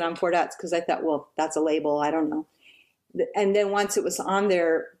putting it on Four Dots because I thought, well, that's a label. I don't know. And then once it was on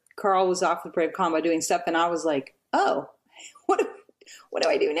there, Carl was off with Brave Combo doing stuff. And I was like, oh, what do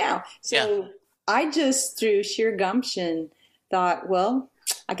I do now? So I just, through sheer gumption, thought, well,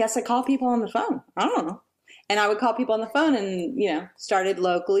 I guess I call people on the phone. I don't know. And I would call people on the phone and, started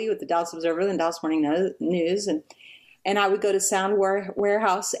locally with the Dallas Observer and Dallas Morning News. And I would go to Sound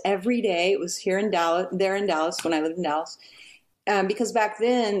Warehouse every day. It was there in Dallas when I lived in Dallas. Because back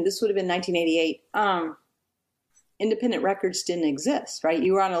then, this would have been 1988, independent records didn't exist, right?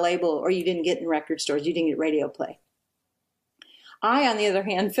 You were on a label or you didn't get in record stores. You didn't get radio play. I, on the other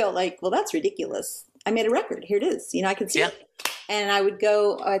hand, felt like, well, that's ridiculous. I made a record. Here it is. I can see it. And I would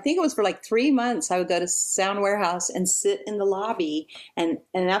go, I think it was for like 3 months, I would go to Sound Warehouse and sit in the lobby. And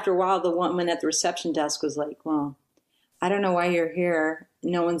after a while, the woman at the reception desk was like, well, I don't know why you're here.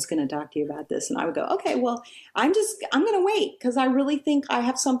 No one's going to talk to you about this. And I would go, okay, well, I'm going to wait because I really think I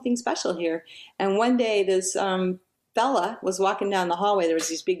have something special here. And one day this fella was walking down the hallway. There was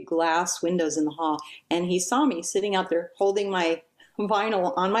these big glass windows in the hall. And he saw me sitting out there holding my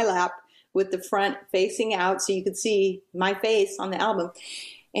vinyl on my lap with the front facing out so you could see my face on the album.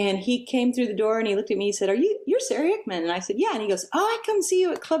 And he came through the door and he looked at me. He said, you're Sara Hickman? And I said, yeah. And he goes, oh, I come see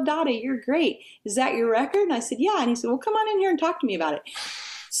you at Club Dada. You're great. Is that your record? And I said, yeah. And he said, well, come on in here and talk to me about it.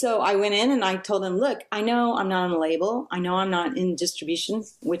 So I went in and I told him, look, I know I'm not on a label. I know I'm not in distribution,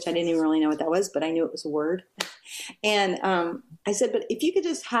 which I didn't even really know what that was, but I knew it was a word. And I said, but if you could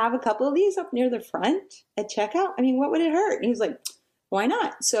just have a couple of these up near the front at checkout, what would it hurt? And he was like, why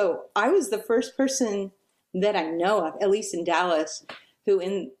not? So I was the first person that I know of, at least in Dallas, who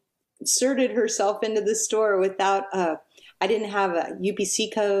inserted herself into the store without I didn't have a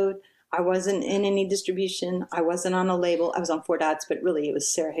UPC code. I wasn't in any distribution. I wasn't on a label. I was on Four Dots, but really it was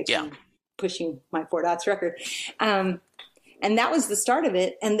Sara Hickman pushing my Four Dots record. And that was the start of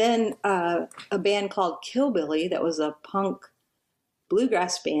it. And then a band called Killbilly that was a punk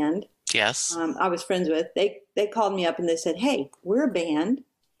bluegrass band. Yes. I was friends with. They called me up and they said, hey, we're a band.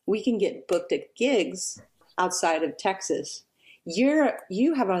 We can get booked at gigs outside of Texas.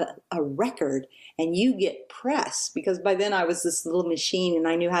 You have a record and you get press, because by then I was this little machine and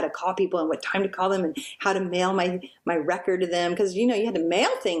I knew how to call people and what time to call them and how to mail my record to them. Because, you had to mail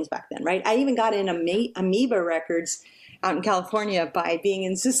things back then, right? I even got in Amoeba Records out in California by being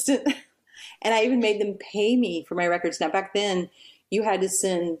insistent. And I even made them pay me for my records. Now, back then, you had to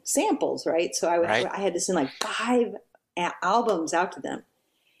send samples, right? So I had to send like 5 albums out to them.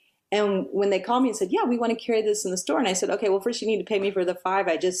 And when they called me and said, yeah, we want to carry this in the store. And I said, okay, well, first you need to pay me for the 5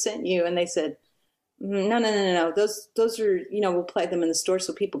 I just sent you. And they said, no. Those are, we'll play them in the store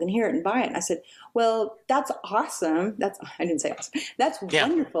so people can hear it and buy it. And I said, well, that's awesome. I didn't say awesome. That's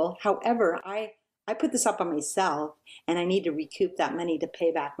wonderful. However, I put this up on myself and I need to recoup that money to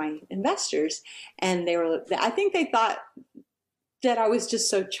pay back my investors. And I think they thought that I was just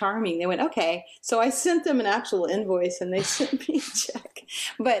so charming. They went, okay. So I sent them an actual invoice and they sent me a check.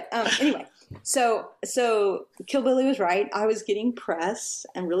 But anyway, so Killbilly was right. I was getting press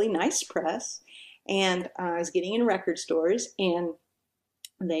and really nice press. And I was getting in record stores and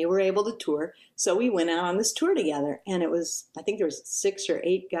they were able to tour. So we went out on this tour together. And I think there was 6 or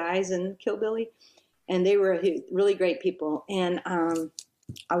 8 guys in Killbilly. And they were really great people. And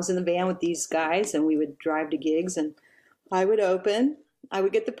I was in the van with these guys and we would drive to gigs and I would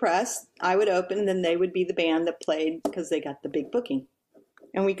get the press, I would open, and then they would be the band that played because they got the big booking.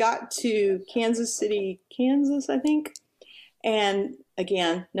 And we got to Kansas City, Kansas, I think. And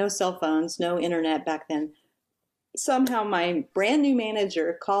again, no cell phones, no internet back then. Somehow my brand new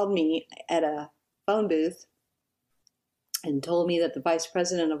manager called me at a phone booth and told me that the vice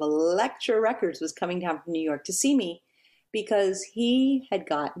president of Elektra Records was coming down from New York to see me because he had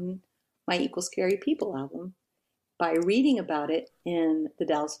gotten my Equal Scary People album by reading about it in the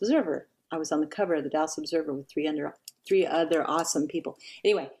Dallas Observer. I was on the cover of the Dallas Observer with three other awesome people.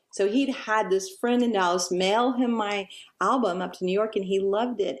 Anyway, so he'd had this friend in Dallas mail him my album up to New York, and he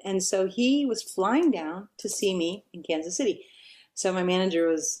loved it. And so he was flying down to see me in Kansas City. So my manager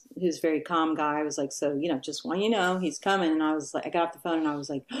who's a very calm guy, was like, so, just want you to know, he's coming. And I was like, I got off the phone and I was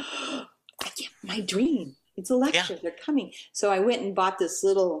like, oh, my dream. It's Elektra. Yeah. They're coming. So I went and bought this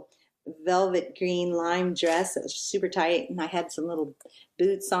little velvet green lime dress that was super tight, and I had some little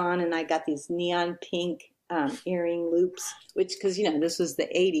boots on, and I got these neon pink earring loops, which, because this was the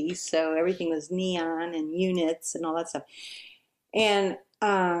 80s, so everything was neon and units and all that stuff. And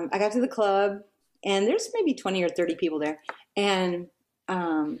I got to the club, and there's maybe 20 or 30 people there, and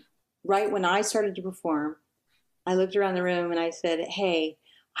right when I started to perform, I looked around the room and I said, hey,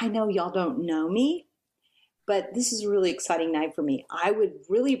 I know y'all don't know me, but this is a really exciting night for me. I would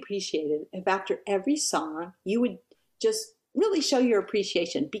really appreciate it if after every song you would just really show your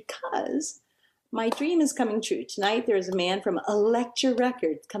appreciation, because my dream is coming true. Tonight there is a man from Elektra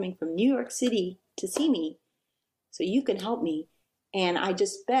Records coming from New York City to see me, so you can help me. And I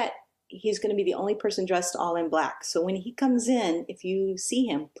just bet he's going to be the only person dressed all in black. So when he comes in, if you see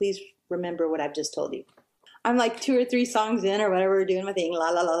him, please remember what I've just told you. I'm like 2 or 3 songs in or whatever, doing my thing, la,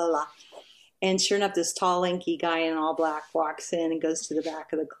 la, la, la, la. And sure enough, this tall, lanky guy in all black walks in and goes to the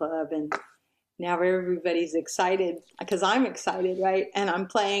back of the club. And now everybody's excited because I'm excited, right? And I'm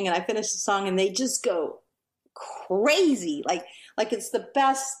playing and I finish the song and they just go crazy. Like it's the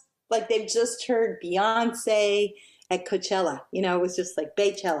best, like they've just heard Beyonce at Coachella. It was just like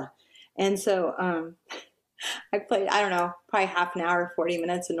Baychella. And so I played, I don't know, probably half an hour, 40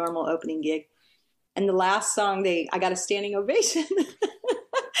 minutes, a normal opening gig. And the last song, I got a standing ovation.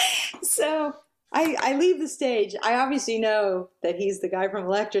 So I leave the stage. I obviously know that he's the guy from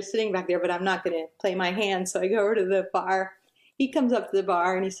Elektra sitting back there, but I'm not going to play my hand. So I go over to the bar. He comes up to the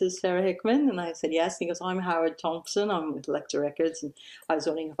bar and he says, Sara Hickman. And I said, yes. And he goes, I'm Howard Thompson. I'm with Elektra Records. And I was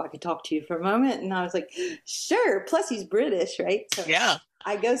wondering if I could talk to you for a moment. And I was like, sure. Plus he's British, right? So yeah.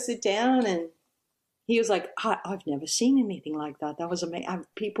 I go sit down and he was like, I've never seen anything like that. That was amazing.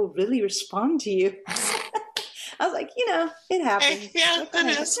 People really respond to you. I was like, it happens. Yeah,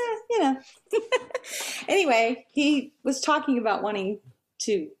 it is. Anyway, he was talking about wanting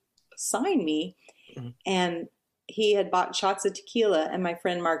to sign me, and he had bought shots of tequila, and my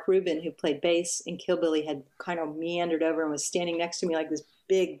friend Mark Rubin, who played bass in Kill Billy, had kind of meandered over and was standing next to me like this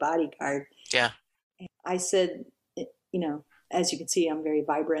big bodyguard. Yeah. I said, as you can see, I'm very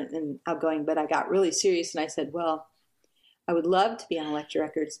vibrant and outgoing, but I got really serious, and I said, well, I would love to be on Elektra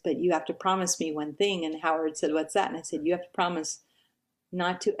Records, but you have to promise me one thing. And Howard said, what's that? And I said, you have to promise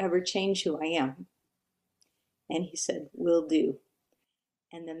not to ever change who I am. And he said, will do.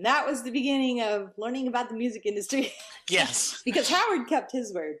 And then that was the beginning of learning about the music industry. Yes. Because Howard kept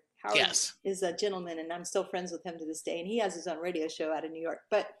his word. Howard yes. is a gentleman, and I'm still friends with him to this day. And he has his own radio show out of New York.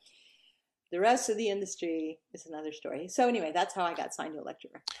 But the rest of the industry is another story. So anyway, that's how I got signed to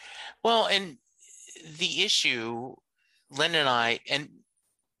Elektra. Well, and the issue, Lynn and I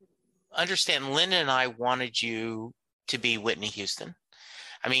wanted you to be Whitney Houston.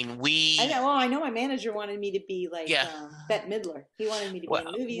 I mean, I know my manager wanted me to be like Bette Midler. He wanted me to be in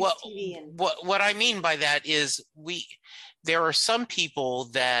movies, TV. And what I mean by that is there are some people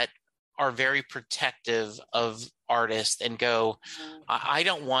that are very protective of artists and go, I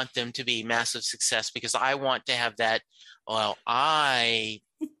don't want them to be massive success because I want to have that, I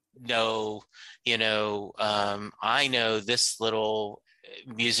know, I know this little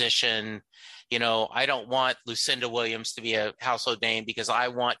musician, I don't want Lucinda Williams to be a household name because I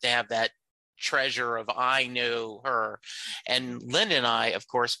want to have that treasure of I know her. And Lynn and I, of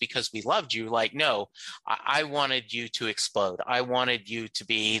course, because we loved you, like, no, I wanted you to explode. I wanted you to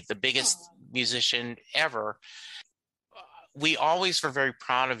be the biggest musician ever. We always were very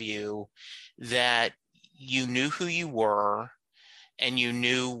proud of you that you knew who you were and you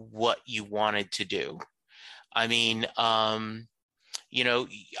knew what you wanted to do. I mean, I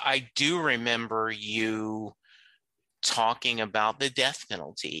do remember you talking about the death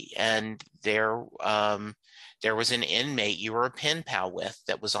penalty, and there was an inmate you were a pen pal with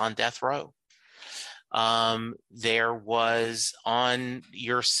that was on death row. There was on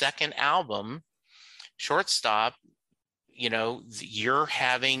your second album, Shortstop, you're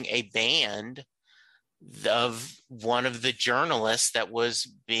having a band of one of the journalists that was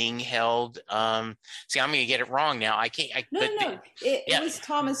being held. See, I'm going to get it wrong now. I can't. No. It Yeah, was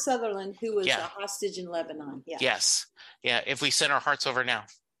Thomas Sutherland who was yeah, a hostage in Lebanon. Yeah. yes, yeah. If we send our hearts over now.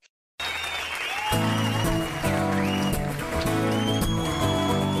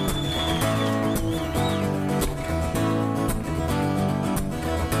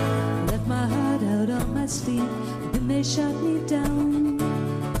 Left my heart out on my sleeve, then they shot me down,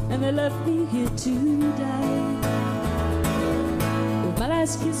 and they left me here to die. With my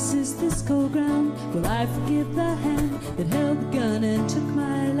last kiss is this cold ground, will I forgive the hand that held the gun and took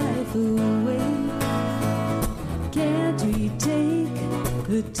my life away? Can't we take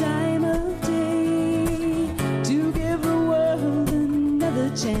the time of day to give the world another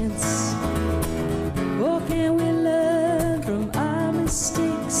chance? Or can we learn from our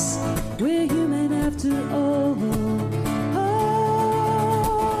mistakes? We're human after all.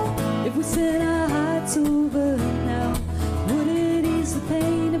 Oh, if we send our hearts over now, would it ease the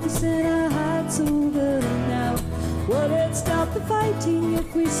pain? If we sent our hearts over now, would it stop the fighting?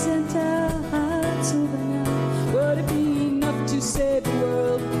 If we sent our hearts over now, would it be enough to save the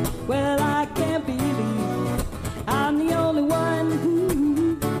world? Well, I can't believe I'm the only one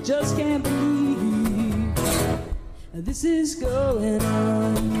who just can't believe this is going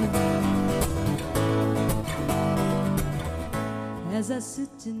on. As I sit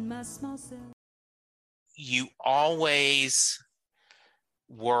in my small cell. You always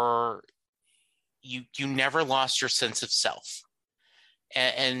were, you never lost your sense of self.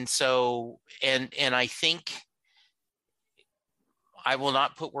 And so, and I think, I will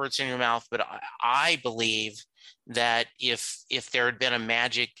not put words in your mouth, but I believe that if there had been a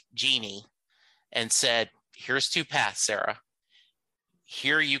magic genie and said, here's two paths, Sara.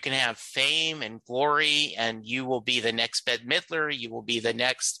 Here you can have fame and glory, and you will be the next Bette Midler. You will be the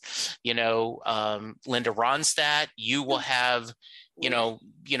next, Linda Ronstadt. You will have, you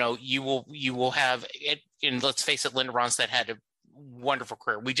will have it. And let's face it, Linda Ronstadt had a wonderful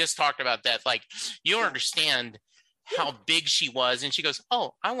career. We just talked about that. Like, you don't understand how big she was. And she goes,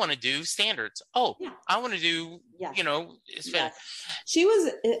 oh, I want to do standards. Oh, yeah. I want to do, She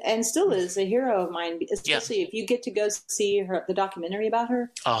was, and still is, a hero of mine, especially if you get to go see the documentary about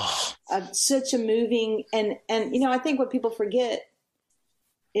her. Oh, such a moving, and I think what people forget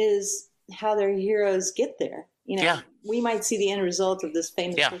is how their heroes get there. We might see the end result of this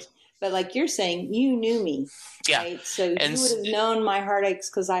famous person, but like you're saying, you knew me, right? So you would have known my heartaches,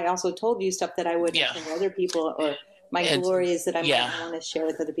 because I also told you stuff that I wouldn't tell other people, or my glories that I might want to share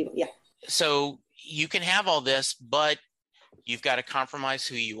with other people. Yeah. So you can have all this, but you've got to compromise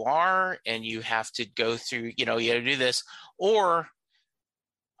who you are, and you have to go through, you got to do this, or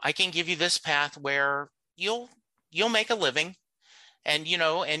I can give you this path where you'll make a living, and,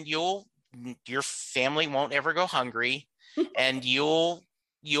 and your family won't ever go hungry, and you'll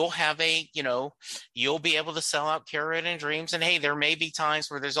have you'll be able to sell out Carrot and Dreams. And hey, there may be times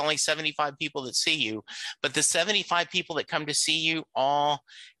where there's only 75 people that see you, but the 75 people that come to see you all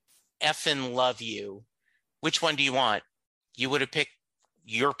effing love you. Which one do you want? You would have picked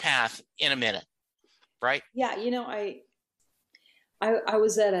your path in a minute, right? Yeah. I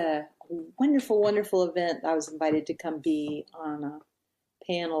was at a wonderful, wonderful event. I was invited to come be on a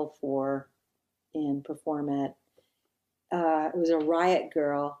panel for and perform at. It was a Riot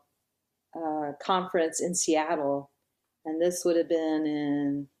Girl conference in Seattle, and this would have been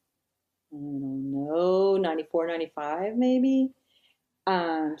in, I don't know, 94, 95 maybe.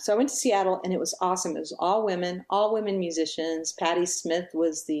 So I went to Seattle, and it was awesome. It was all women musicians. Patti Smith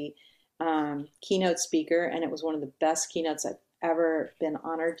was the keynote speaker, and it was one of the best keynotes I've ever been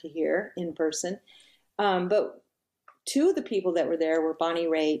honored to hear in person. But two of the people that were there were Bonnie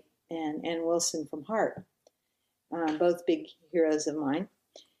Raitt and Ann Wilson from Heart. Both big heroes of mine.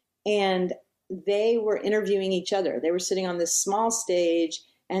 And they were interviewing each other. They were sitting on this small stage,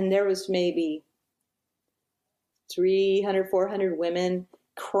 and there was maybe 300, 400 women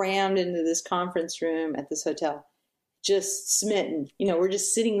crammed into this conference room at this hotel, just smitten. We're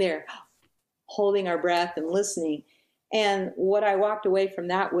just sitting there holding our breath and listening. And what I walked away from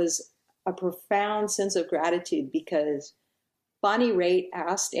that was a profound sense of gratitude, because Bonnie Raitt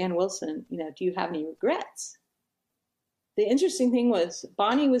asked Ann Wilson, do you have any regrets? The interesting thing was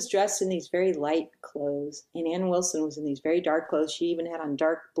Bonnie was dressed in these very light clothes, and Ann Wilson was in these very dark clothes. She even had on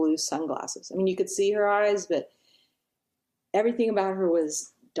dark blue sunglasses. I mean, you could see her eyes, but everything about her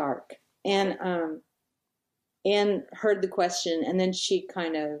was dark. And Ann heard the question, and then she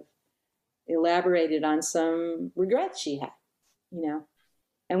kind of elaborated on some regrets she had,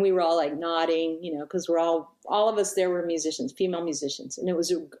 And we were all like nodding, because all of us there were musicians, female musicians. And it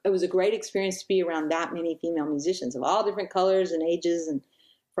was a great experience to be around that many female musicians of all different colors and ages and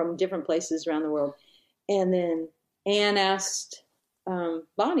from different places around the world. And then Anne asked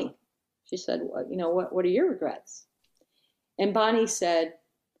Bonnie, she said, what are your regrets? And Bonnie said,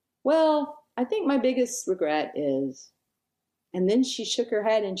 well, I think my biggest regret is, and then she shook her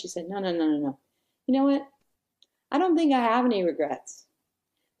head and she said, no. You know what? I don't think I have any regrets,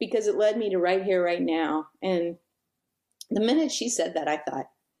 because it led me to right here, right now. And the minute she said that, I thought,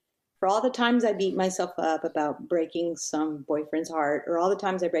 for all the times I beat myself up about breaking some boyfriend's heart, or all the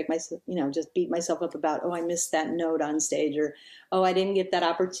times I break myself, just beat myself up about, I missed that note on stage, or, I didn't get that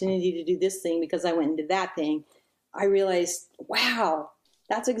opportunity to do this thing because I went and did that thing. I realized, wow,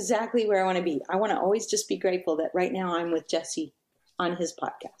 that's exactly where I want to be. I want to always just be grateful that right now I'm with Jesse on his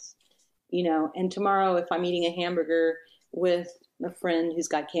podcast, and tomorrow if I'm eating a hamburger with a friend who's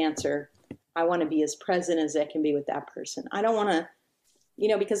got cancer, I want to be as present as I can be with that person. I don't want to,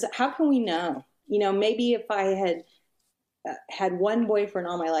 because how can we know? Maybe if I had one boyfriend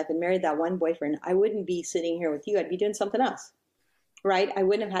all my life and married that one boyfriend, I wouldn't be sitting here with you. I'd be doing something else, right? I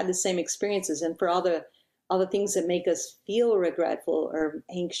wouldn't have had the same experiences. And for all the things that make us feel regretful or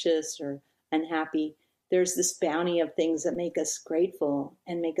anxious or unhappy, there's this bounty of things that make us grateful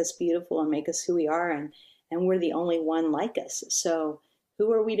and make us beautiful and make us who we are. And we're the only one like us. So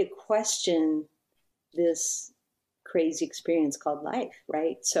who are we to question this crazy experience called life,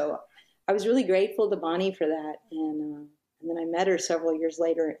 right? So I was really grateful to Bonnie for that. And then I met her several years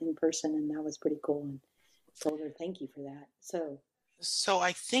later in person, and that was pretty cool. And told her, thank you for that. So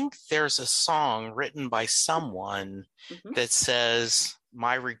I think there's a song written by someone that says,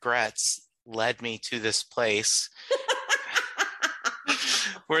 my regrets led me to this place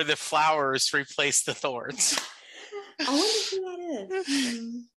where the flowers replace the thorns. I wonder who that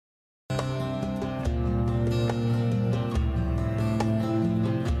is.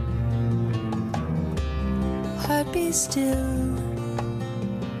 Heart be still.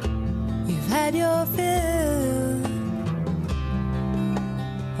 You've had your fill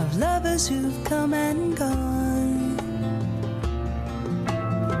of lovers who've come and gone.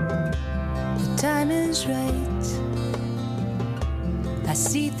 The time is right. I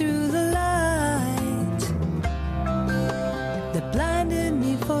see through the light that blinded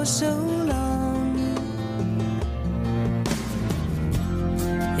me for so long.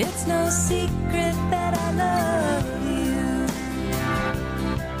 It's no secret that I love you,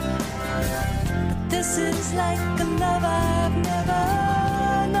 but this is like a love I've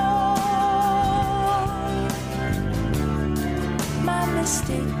never known. My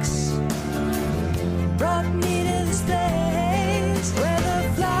mistakes brought me to this place where the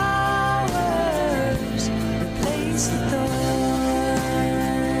flowers replace the thorns.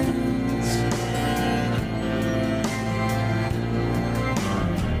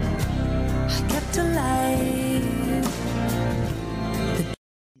 I kept alive.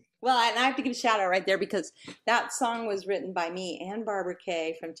 Well, and I have to give a shout out right there, because that song was written by me and Barbara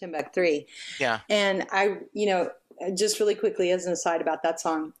Kay from Timbuk3. Yeah. And I, just really quickly as an aside about that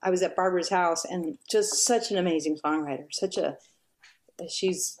song, I was at Barbara's house, and just such an amazing songwriter.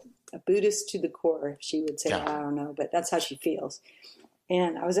 She's a Buddhist to the core, she would say. Yeah. I don't know, but that's how she feels.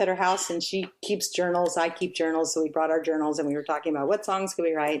 And I was at her house, and she keeps journals. I keep journals. So we brought our journals, and we were talking about what songs could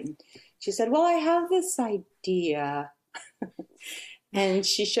we write. And she said, well, I have this idea. And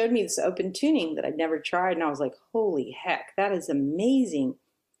she showed me this open tuning that I'd never tried. And I was like, holy heck, that is amazing.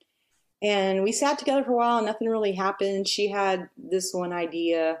 And we sat together for a while and nothing really happened. She had this one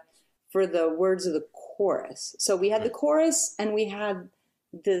idea for the words of the chorus. So we had the chorus and we had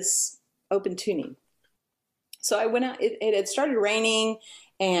this open tuning. So I went out, it had started raining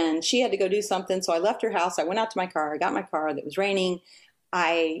and she had to go do something. So I left her house. I went out to my car. I got my car that was raining.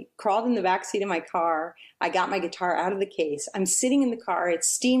 I crawled in the backseat of my car. I got my guitar out of the case. I'm sitting in the car. It's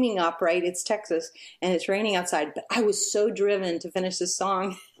steaming up, right? It's Texas and it's raining outside. But I was so driven to finish this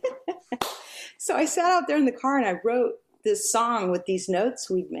song. So I sat out there in the car and I wrote this song with these notes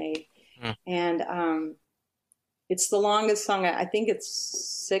we'd made. And it's the longest song. I think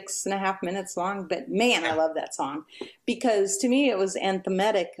it's 6.5 minutes long. But man, I love that song. Because to me, it was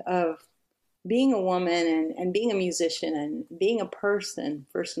anthematic of being a woman and being a musician and being a person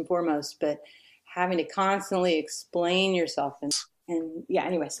first and foremost, but having to constantly explain yourself. And yeah,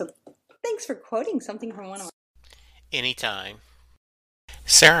 anyway, so thanks for quoting something from one of my... Anytime.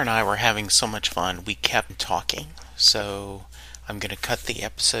 Sarah and I were having so much fun, we kept talking. So I'm going to cut the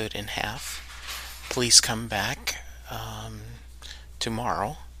episode in half. Please come back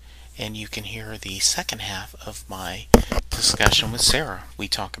tomorrow and you can hear the second half of my discussion with Sara. We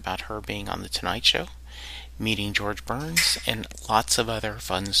talk about her being on The Tonight Show, meeting George Burns, and lots of other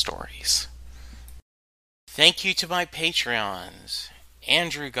fun stories. Thank you to my Patreons: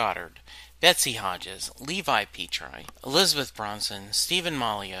 Andrew Goddard, Betsy Hodges, Levi Petri, Elizabeth Bronson, Stephen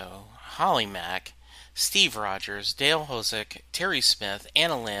Malio, Holly Mack, Steve Rogers, Dale Hosick, Terry Smith,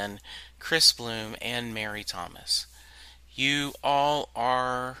 Anna Lynn, Chris Bloom, and Mary Thomas. You all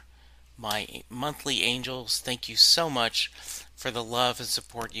are my monthly angels. Thank you so much for the love and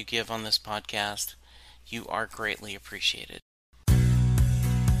support you give on this podcast. You are greatly appreciated.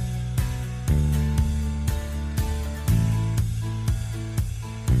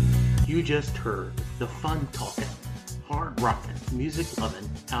 You just heard the fun-talking, hard-rocking, music-loving,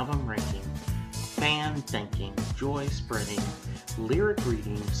 album-ranking, fan-thinking, joy-spreading,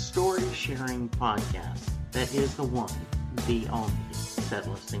 lyric-reading, story-sharing podcast that is the one, the only, Set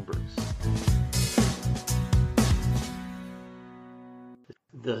Listing Bruce.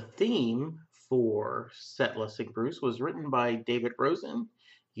 The theme for Set Listing Bruce was written by David Rosen,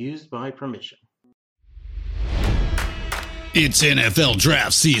 used by permission. It's NFL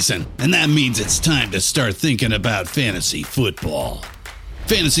draft season, and that means it's time to start thinking about fantasy football.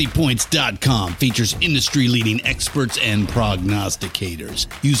 FantasyPoints.com features industry-leading experts and prognosticators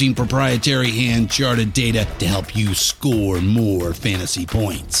using proprietary hand-charted data to help you score more fantasy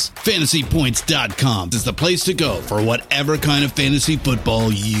points. FantasyPoints.com is the place to go for whatever kind of fantasy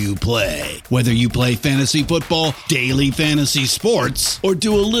football you play. Whether you play fantasy football, daily fantasy sports, or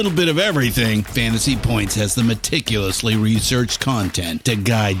do a little bit of everything, Fantasy Points has the meticulously researched content to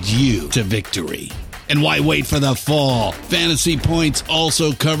guide you to victory. And why wait for the fall? Fantasy Points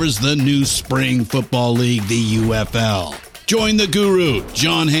also covers the new spring football league, the UFL. Join the guru,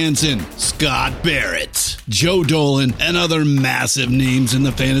 John Hansen, Scott Barrett, Joe Dolan, and other massive names in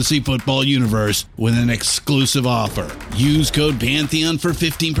the fantasy football universe with an exclusive offer. Use code Pantheon for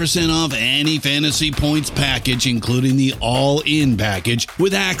 15% off any Fantasy Points package, including the all-in package,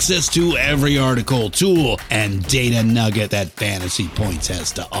 with access to every article, tool, and data nugget that Fantasy Points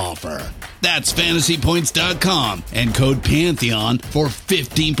has to offer. That's FantasyPoints.com and code Pantheon for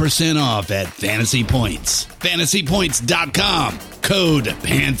 15% off at Fantasy Points. FantasyPoints.com, code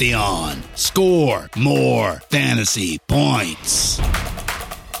Pantheon. Score more fantasy points.